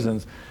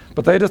divisions.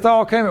 But they just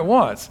all came at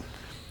once.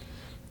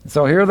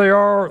 So here they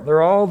are.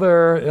 They're all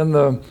there in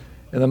the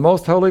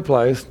most holy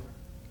place,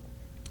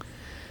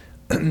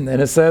 and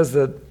it says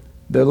that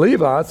the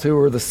Levites, who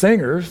were the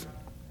singers,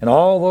 and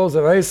all those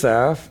of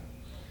Asaph,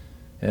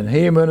 and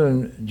Heman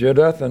and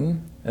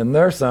Jeduthun and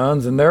their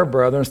sons and their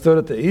brethren stood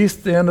at the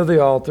east end of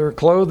the altar,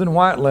 clothed in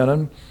white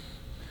linen.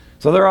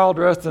 So they're all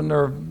dressed in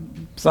their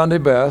Sunday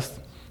best,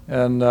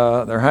 and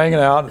they're hanging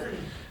out.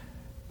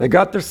 They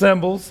got their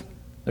cymbals,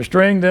 their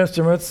stringed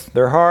instruments,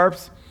 their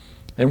harps,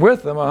 and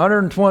with them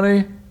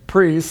 120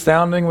 priests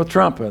sounding with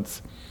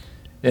trumpets.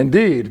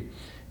 Indeed,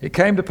 it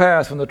came to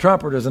pass when the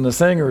trumpeters and the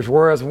singers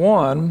were as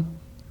one,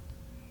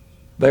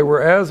 they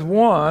were as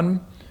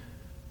one,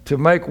 to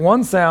make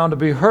one sound to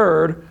be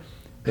heard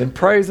in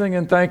praising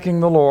and thanking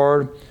the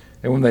Lord.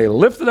 And when they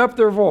lifted up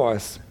their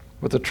voice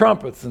with the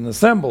trumpets and the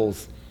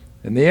cymbals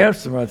and the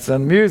instruments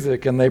and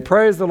music, and they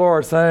praised the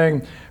Lord,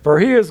 saying, for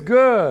he is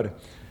good,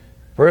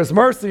 for his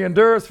mercy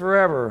endures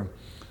forever,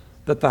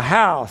 that the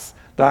house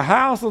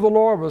of the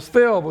Lord was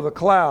filled with a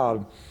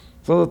cloud,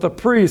 so that the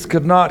priests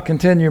could not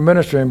continue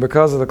ministering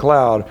because of the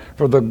cloud,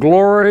 for the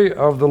glory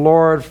of the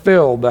Lord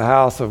filled the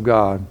house of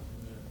God.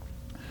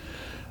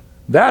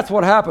 That's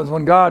what happens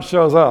when God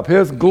shows up.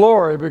 His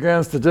glory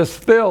begins to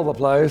just fill the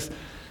place,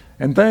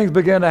 and things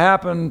begin to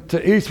happen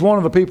to each one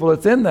of the people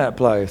that's in that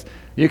place.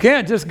 You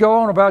can't just go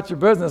on about your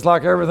business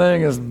like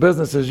everything is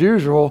business as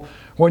usual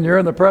when you're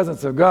in the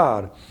presence of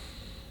God.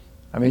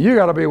 I mean, you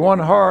got to be one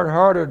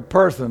hard-hearted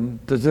person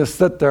to just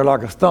sit there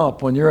like a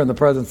stump when you're in the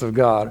presence of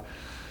God,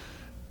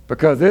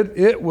 because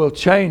it will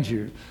change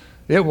you.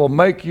 It will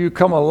make you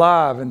come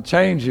alive and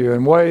change you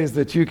in ways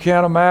that you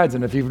can't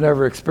imagine if you've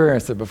never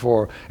experienced it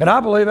before. And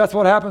I believe that's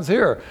what happens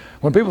here.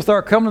 When people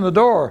start coming to the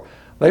door,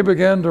 they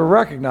begin to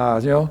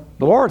recognize, the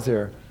Lord's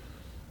here.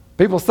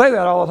 People say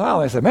that all the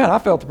time. They say, man, I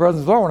felt the presence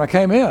of the Lord when I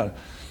came in.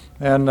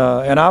 And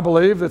I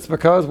believe it's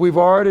because we've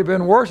already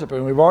been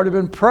worshiping. We've already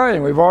been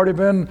praying. We've already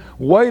been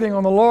waiting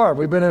on the Lord.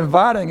 We've been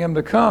inviting him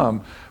to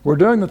come. We're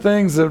doing the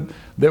things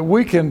that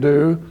we can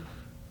do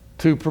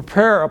to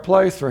prepare a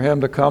place for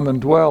him to come and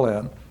dwell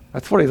in.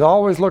 That's what he's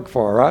always looked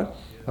for, right?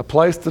 A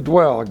place to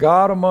dwell, a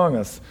God among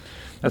us.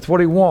 That's what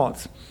he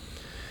wants.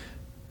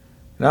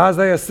 In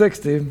Isaiah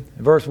 60,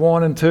 verse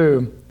 1 and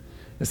 2,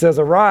 it says,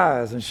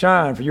 arise and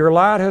shine, for your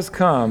light has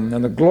come,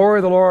 and the glory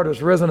of the Lord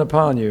has risen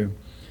upon you.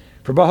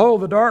 For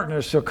behold, the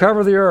darkness shall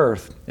cover the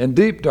earth, and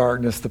deep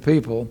darkness the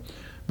people.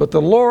 But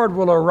the Lord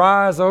will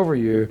arise over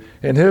you,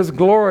 and his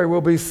glory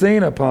will be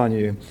seen upon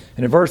you.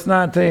 And in verse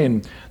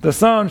 19, the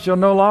sun shall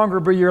no longer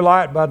be your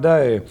light by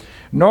day,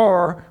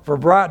 nor for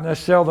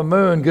brightness shall the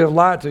moon give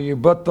light to you,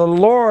 but the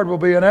Lord will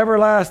be an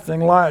everlasting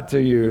light to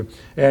you,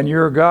 and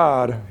your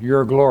God,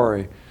 your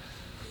glory.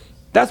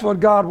 That's what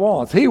God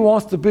wants. He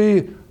wants to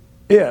be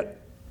it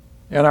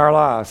in our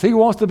lives. He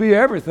wants to be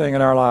everything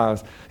in our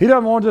lives. He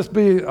doesn't want to just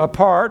be a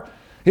part.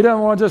 He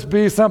doesn't want to just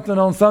be something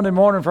on Sunday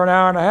morning for an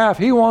hour and a half.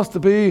 He wants to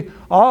be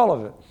all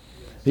of it.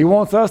 He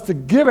wants us to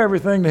give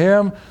everything to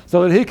him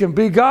so that he can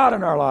be God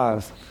in our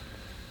lives.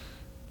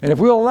 And if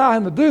we'll allow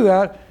him to do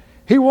that,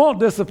 he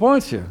won't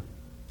disappoint you.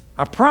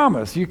 I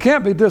promise. You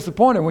can't be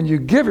disappointed when you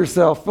give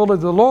yourself fully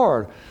to the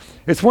Lord.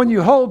 It's when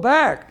you hold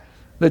back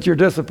that you're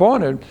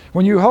disappointed.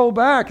 When you hold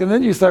back and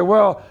then you say,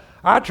 well,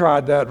 I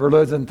tried that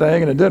religion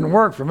thing and it didn't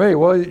work for me.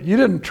 Well, you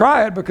didn't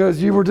try it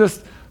because you were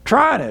just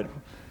trying it.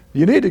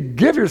 You need to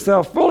give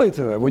yourself fully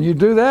to it. When you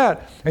do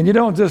that, and you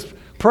don't just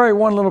pray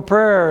one little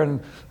prayer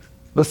and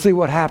let's see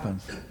what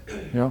happens.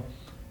 How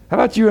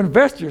about you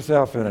invest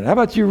yourself in it? How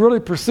about you really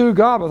pursue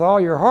God with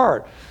all your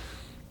heart?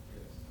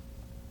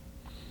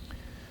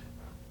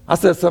 I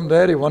said something to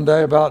Eddie one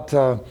day about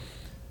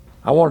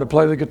I wanted to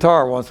play the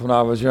guitar once when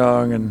I was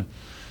young,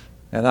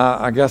 and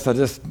I guess I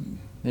just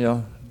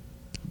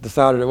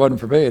decided it wasn't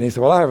for me. And he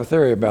said, well, I have a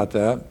theory about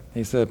that.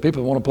 He said,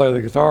 people want to play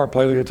the guitar,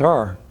 play the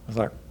guitar. I was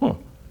like,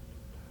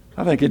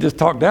 I think he just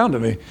talked down to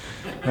me.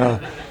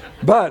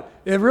 But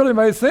it really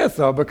made sense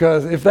though,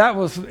 because if that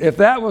was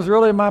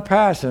really my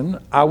passion,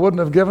 I wouldn't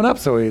have given up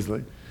so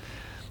easily.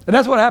 And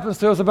that's what happens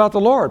to us about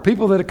the Lord.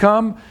 People that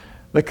come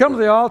to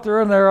the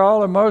altar and they're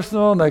all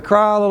emotional and they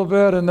cry a little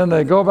bit and then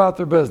they go about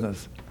their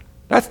business.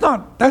 That's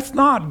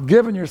not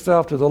giving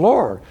yourself to the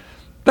Lord.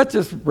 That's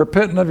just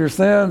repenting of your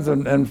sins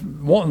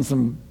and wanting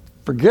some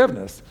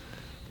forgiveness.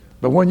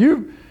 But when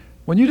you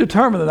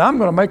determine that I'm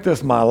going to make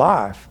this my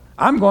life,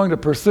 I'm going to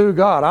pursue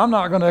God, I'm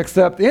not going to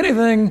accept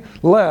anything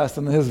less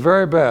than his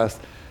very best,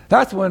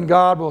 that's when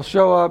God will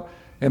show up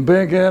and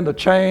begin to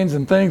change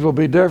and things will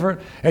be different.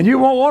 And you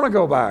won't want to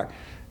go back.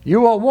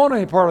 You won't want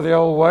any part of the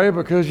old way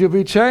because you'll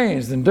be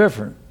changed and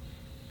different.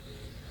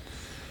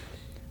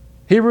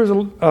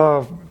 Hebrews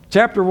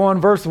chapter 1,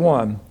 verse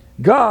 1.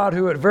 God,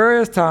 who at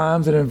various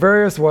times and in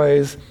various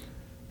ways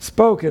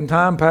spoke in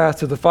time past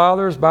to the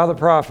fathers by the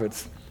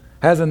prophets,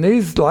 has in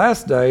these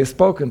last days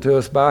spoken to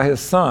us by his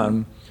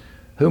Son,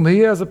 whom he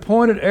has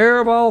appointed heir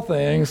of all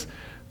things,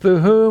 through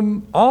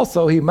whom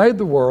also he made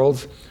the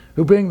worlds,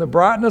 who being the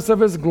brightness of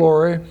his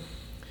glory,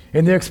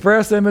 in the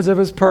express image of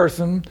his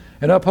person,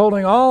 and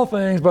upholding all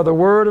things by the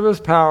word of his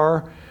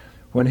power,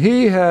 when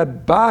he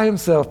had by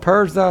himself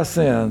purged our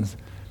sins,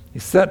 he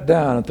sat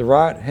down at the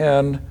right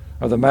hand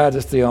of the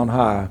majesty on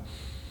high.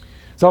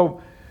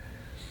 So,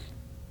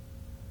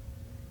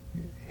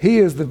 he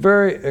is the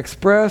very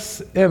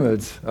express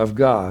image of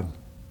God.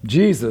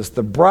 Jesus,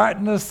 the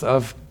brightness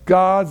of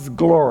God's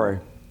glory.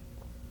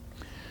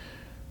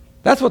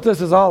 That's what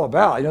this is all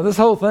about. You know, this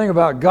whole thing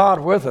about God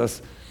with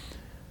us,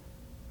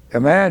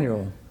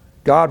 Emmanuel,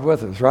 God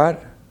with us, right?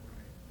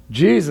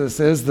 Jesus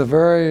is the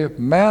very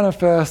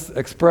manifest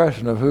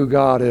expression of who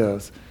God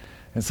is.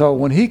 And so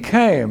when he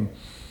came,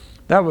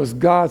 that was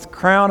God's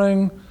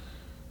crowning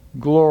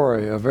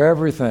glory of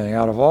everything,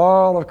 out of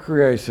all of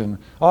creation,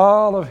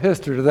 all of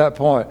history to that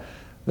point.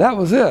 That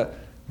was it.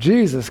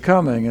 Jesus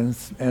coming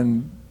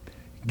and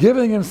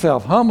giving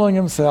himself, humbling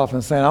himself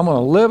and saying, I'm going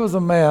to live as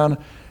a man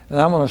and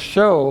I'm going to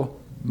show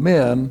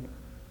men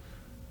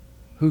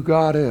who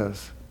God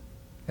is.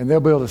 And they'll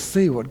be able to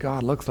see what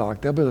God looks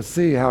like. They'll be able to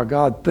see how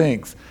God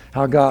thinks,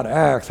 how God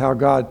acts, how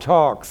God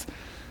talks.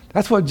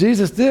 That's what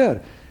Jesus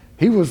did.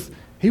 He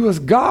was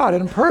God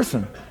in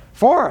person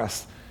for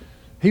us.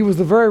 He was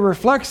the very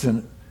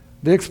reflection,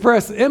 the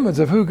express image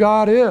of who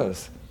God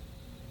is.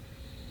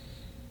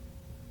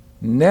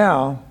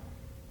 Now,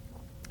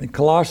 in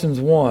Colossians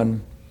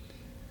 1,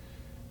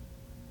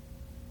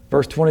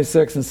 verse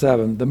 26 and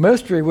 7, the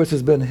mystery which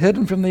has been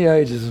hidden from the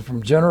ages and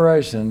from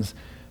generations,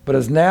 but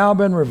has now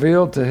been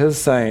revealed to his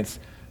saints,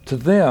 to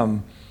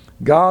them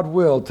God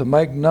willed to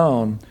make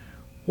known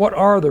what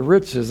are the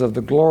riches of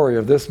the glory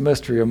of this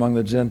mystery among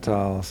the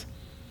Gentiles,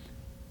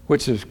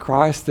 which is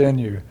Christ in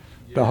you,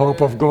 the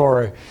hope of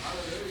glory.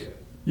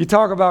 You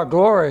talk about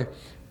glory,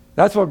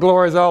 that's what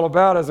glory is all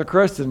about as a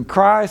Christian.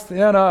 Christ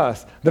in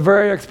us, the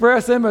very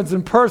express image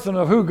and person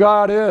of who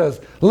God is,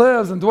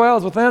 lives and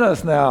dwells within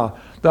us now.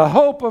 The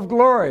hope of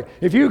glory.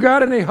 If you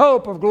got any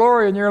hope of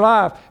glory in your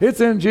life,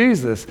 it's in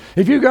Jesus.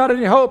 If you got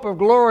any hope of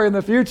glory in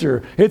the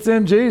future, it's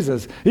in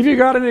Jesus. If you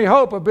got any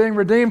hope of being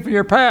redeemed from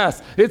your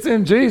past, it's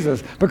in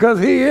Jesus, because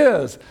he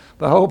is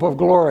the hope of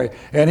glory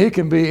and he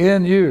can be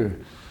in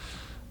you.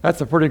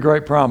 That's a pretty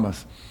great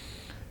promise.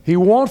 He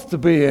wants to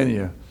be in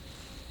you.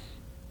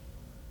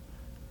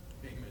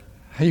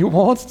 He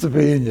wants to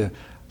be in you.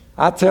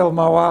 I tell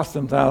my wife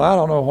sometimes, I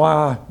don't know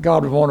why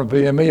God would want to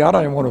be in me. I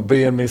don't even want to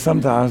be in me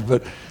sometimes,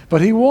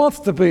 but he wants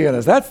to be in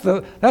us. That's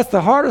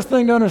the hardest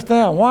thing to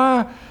understand.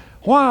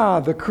 Why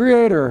the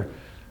Creator,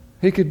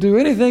 he could do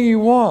anything he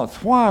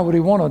wants. Why would he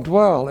want to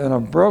dwell in a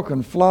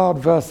broken, flawed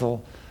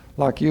vessel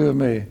like you and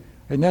me?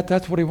 And yet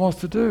that's what he wants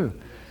to do.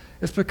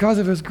 It's because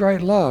of his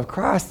great love.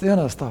 Christ in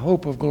us, the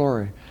hope of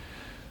glory.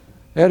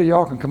 Eddie,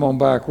 y'all can come on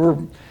back. We're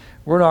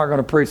not going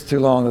to preach too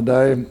long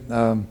today.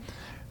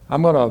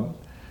 I'm going to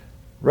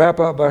wrap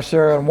up by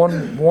sharing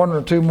one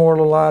or two more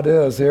little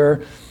ideas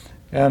here.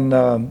 And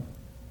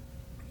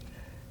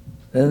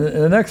in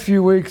the next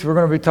few weeks, we're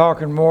going to be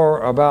talking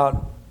more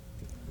about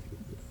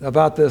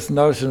this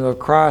notion of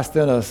Christ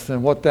in us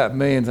and what that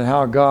means and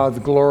how God's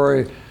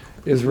glory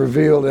is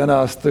revealed in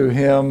us through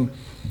him.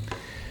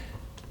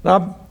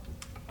 Now,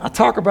 I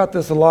talk about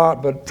this a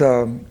lot, but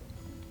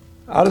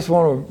I just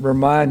want to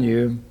remind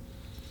you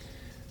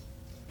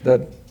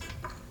that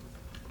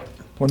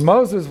when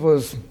Moses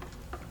was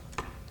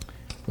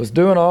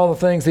doing all the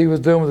things he was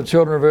doing with the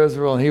children of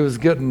Israel, and he was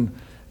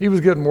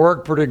getting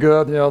worked pretty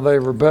good. You know, they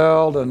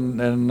rebelled and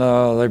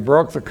they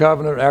broke the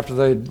covenant after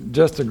they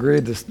just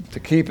agreed to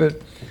keep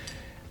it.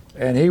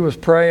 And he was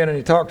praying and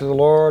he talked to the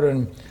Lord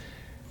and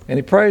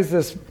he prays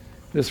this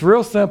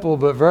real simple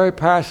but very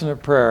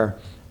passionate prayer.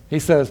 He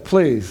says,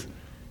 "Please,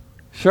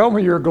 show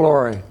me your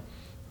glory."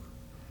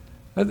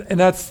 And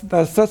that's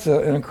such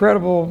an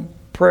incredible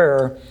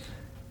prayer.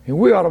 And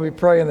we ought to be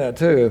praying that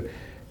too.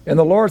 And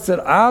the Lord said,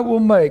 "I will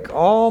make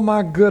all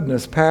my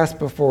goodness pass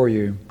before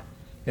you,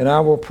 and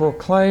I will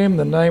proclaim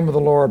the name of the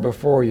Lord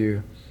before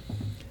you.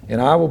 And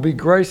I will be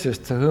gracious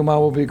to whom I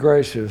will be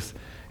gracious,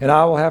 and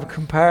I will have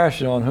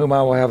compassion on whom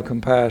I will have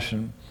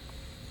compassion."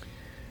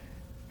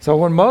 So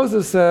when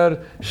Moses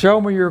said, show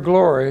me your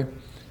glory,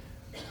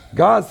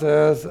 God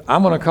says,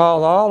 I'm going to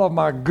cause all of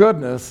my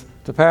goodness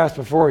to pass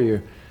before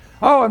you.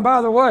 Oh, and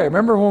by the way,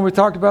 remember when we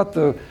talked about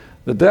the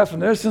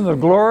definition of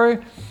glory?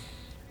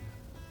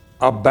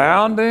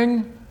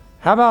 Abounding.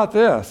 How about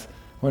this?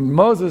 When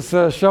Moses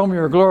says, show me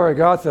your glory,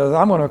 God says,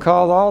 I'm going to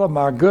cause all of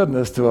my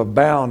goodness to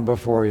abound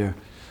before you.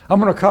 I'm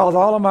going to cause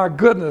all of my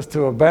goodness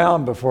to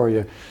abound before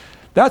you.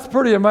 That's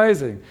pretty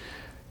amazing.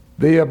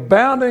 The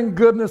abounding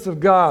goodness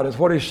of God is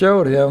what he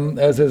showed him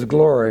as his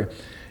glory.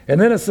 And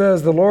then it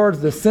says, the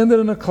Lord descended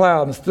in a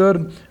cloud and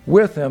stood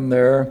with him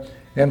there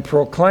and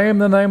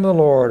proclaimed the name of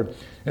the Lord.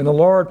 And the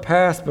Lord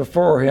passed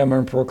before him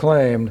and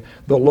proclaimed,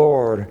 the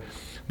Lord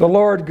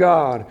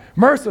God,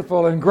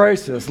 merciful and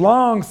gracious,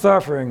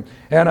 long-suffering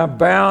and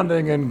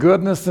abounding in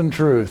goodness and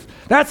truth.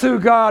 That's who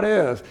God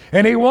is.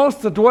 And he wants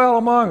to dwell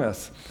among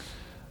us.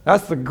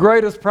 That's the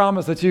greatest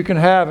promise that you can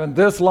have in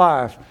this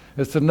life,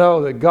 is to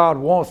know that God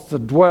wants to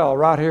dwell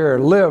right here,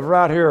 live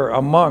right here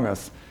among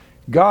us.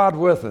 God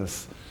with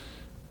us.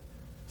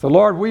 So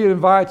Lord, we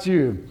invite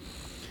you.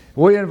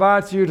 We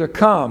invite you to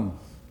come.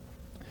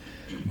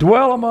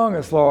 Dwell among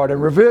us, Lord,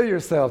 and reveal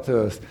yourself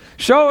to us.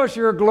 Show us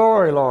your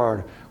glory,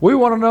 Lord. We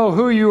want to know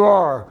who you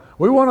are.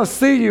 We want to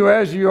see you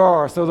as you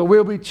are so that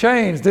we'll be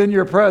changed in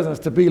your presence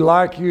to be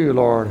like you,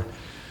 Lord.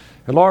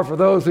 And Lord, for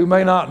those who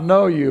may not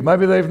know you,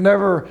 maybe they've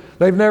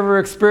never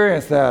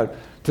experienced that,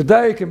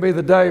 today can be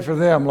the day for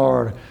them,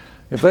 Lord,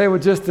 if they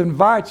would just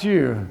invite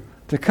you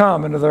to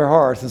come into their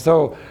hearts. And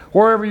so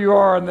wherever you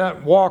are in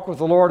that walk with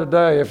the Lord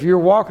today, if you're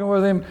walking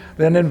with him,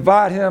 then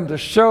invite him to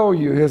show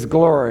you his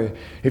glory.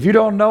 If you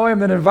don't know him,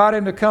 then invite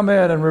him to come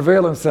in and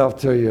reveal himself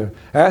to you.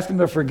 Ask him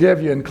to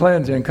forgive you and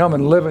cleanse you and come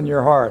and live in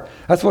your heart.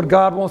 That's what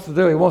God wants to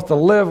do. He wants to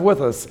live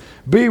with us,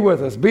 be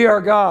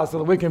our God, so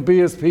that we can be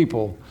his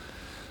people.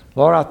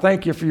 Lord, I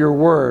thank you for your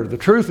word, the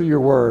truth of your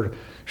word.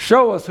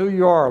 Show us who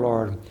you are,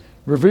 Lord.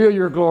 Reveal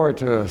your glory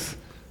to us.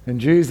 In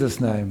Jesus'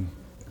 name,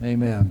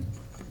 amen.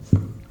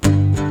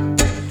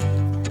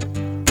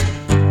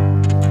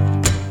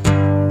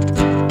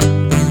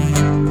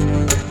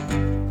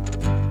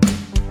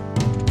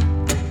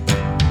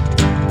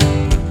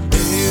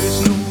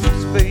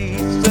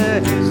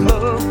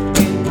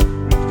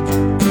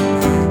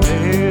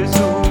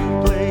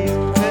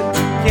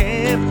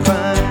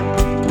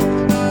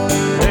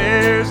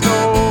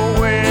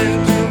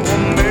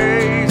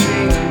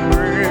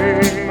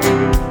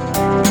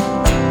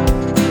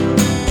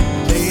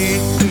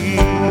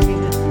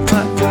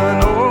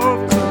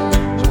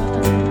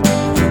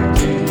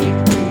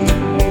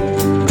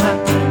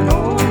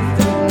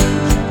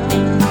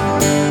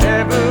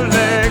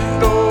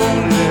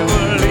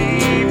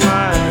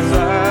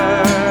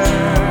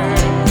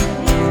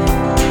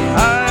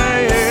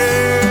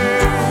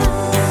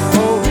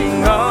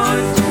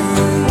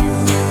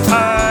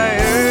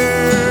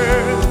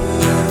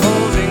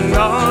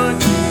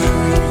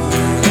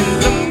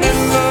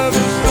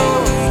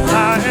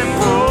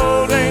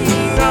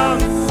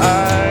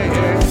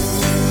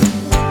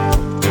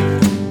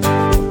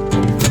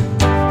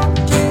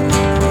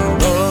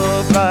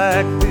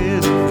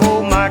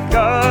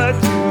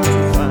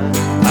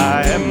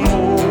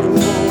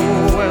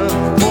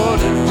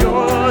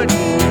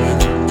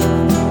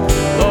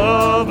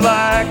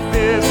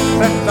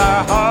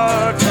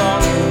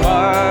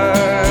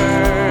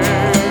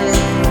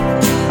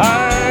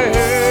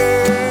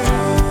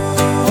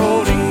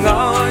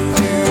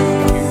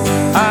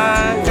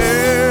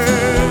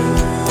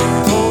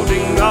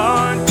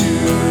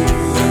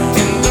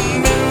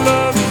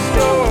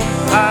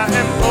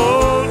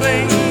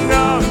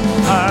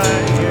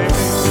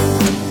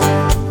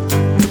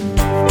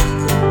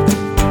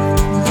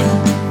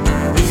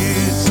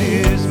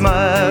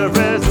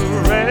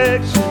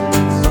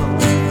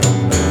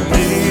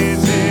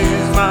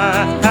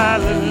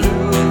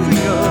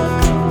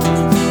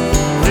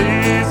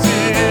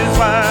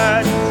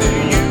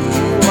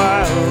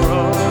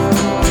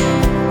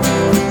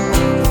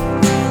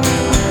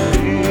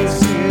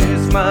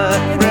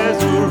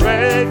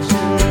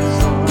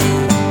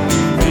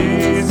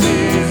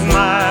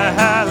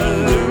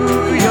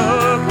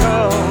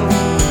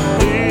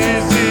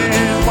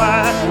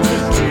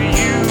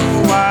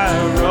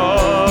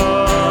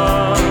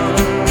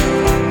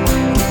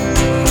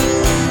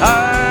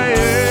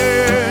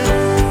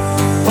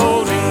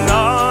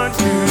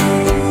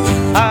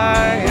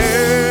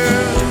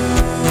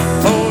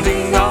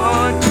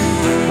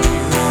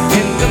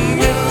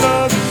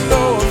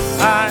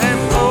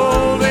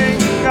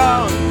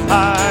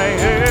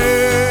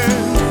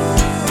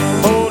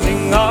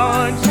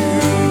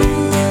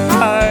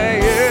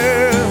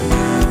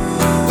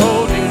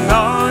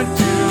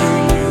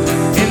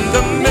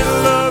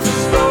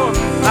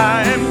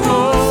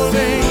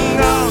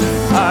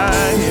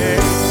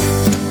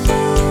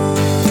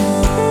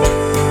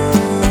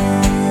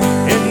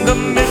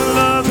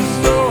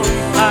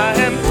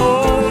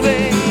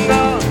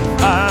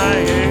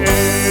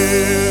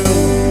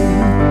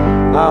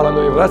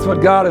 That's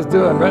what God is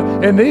doing.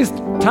 In these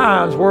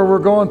times where we're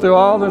going through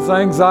all this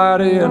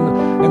anxiety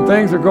and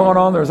things are going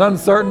on, there's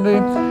uncertainty,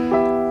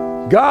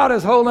 God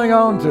is holding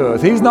on to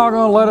us. He's not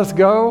going to let us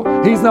go.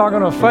 He's not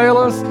going to fail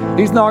us.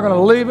 He's not going to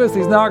leave us.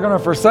 He's not going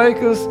to forsake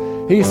us.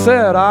 He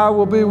said, I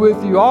will be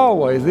with you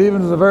always,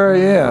 even to the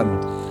very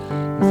end.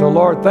 And so,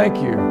 Lord, thank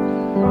you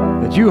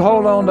that you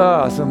hold on to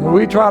us. And when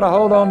we try to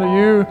hold on to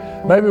you,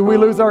 maybe we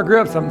lose our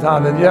grip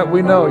sometimes, and yet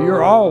we know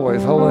you're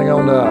always holding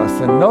on to us.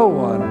 And no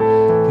one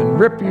can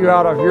rip you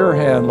out of your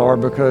hand, Lord,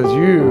 because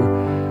you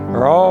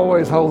are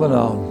always holding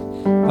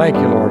on. Thank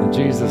you, Lord, in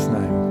Jesus'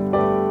 name.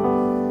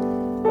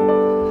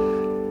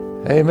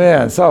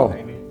 Amen. So,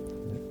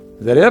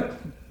 is that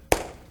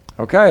it?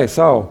 Okay,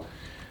 so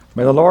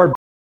may the Lord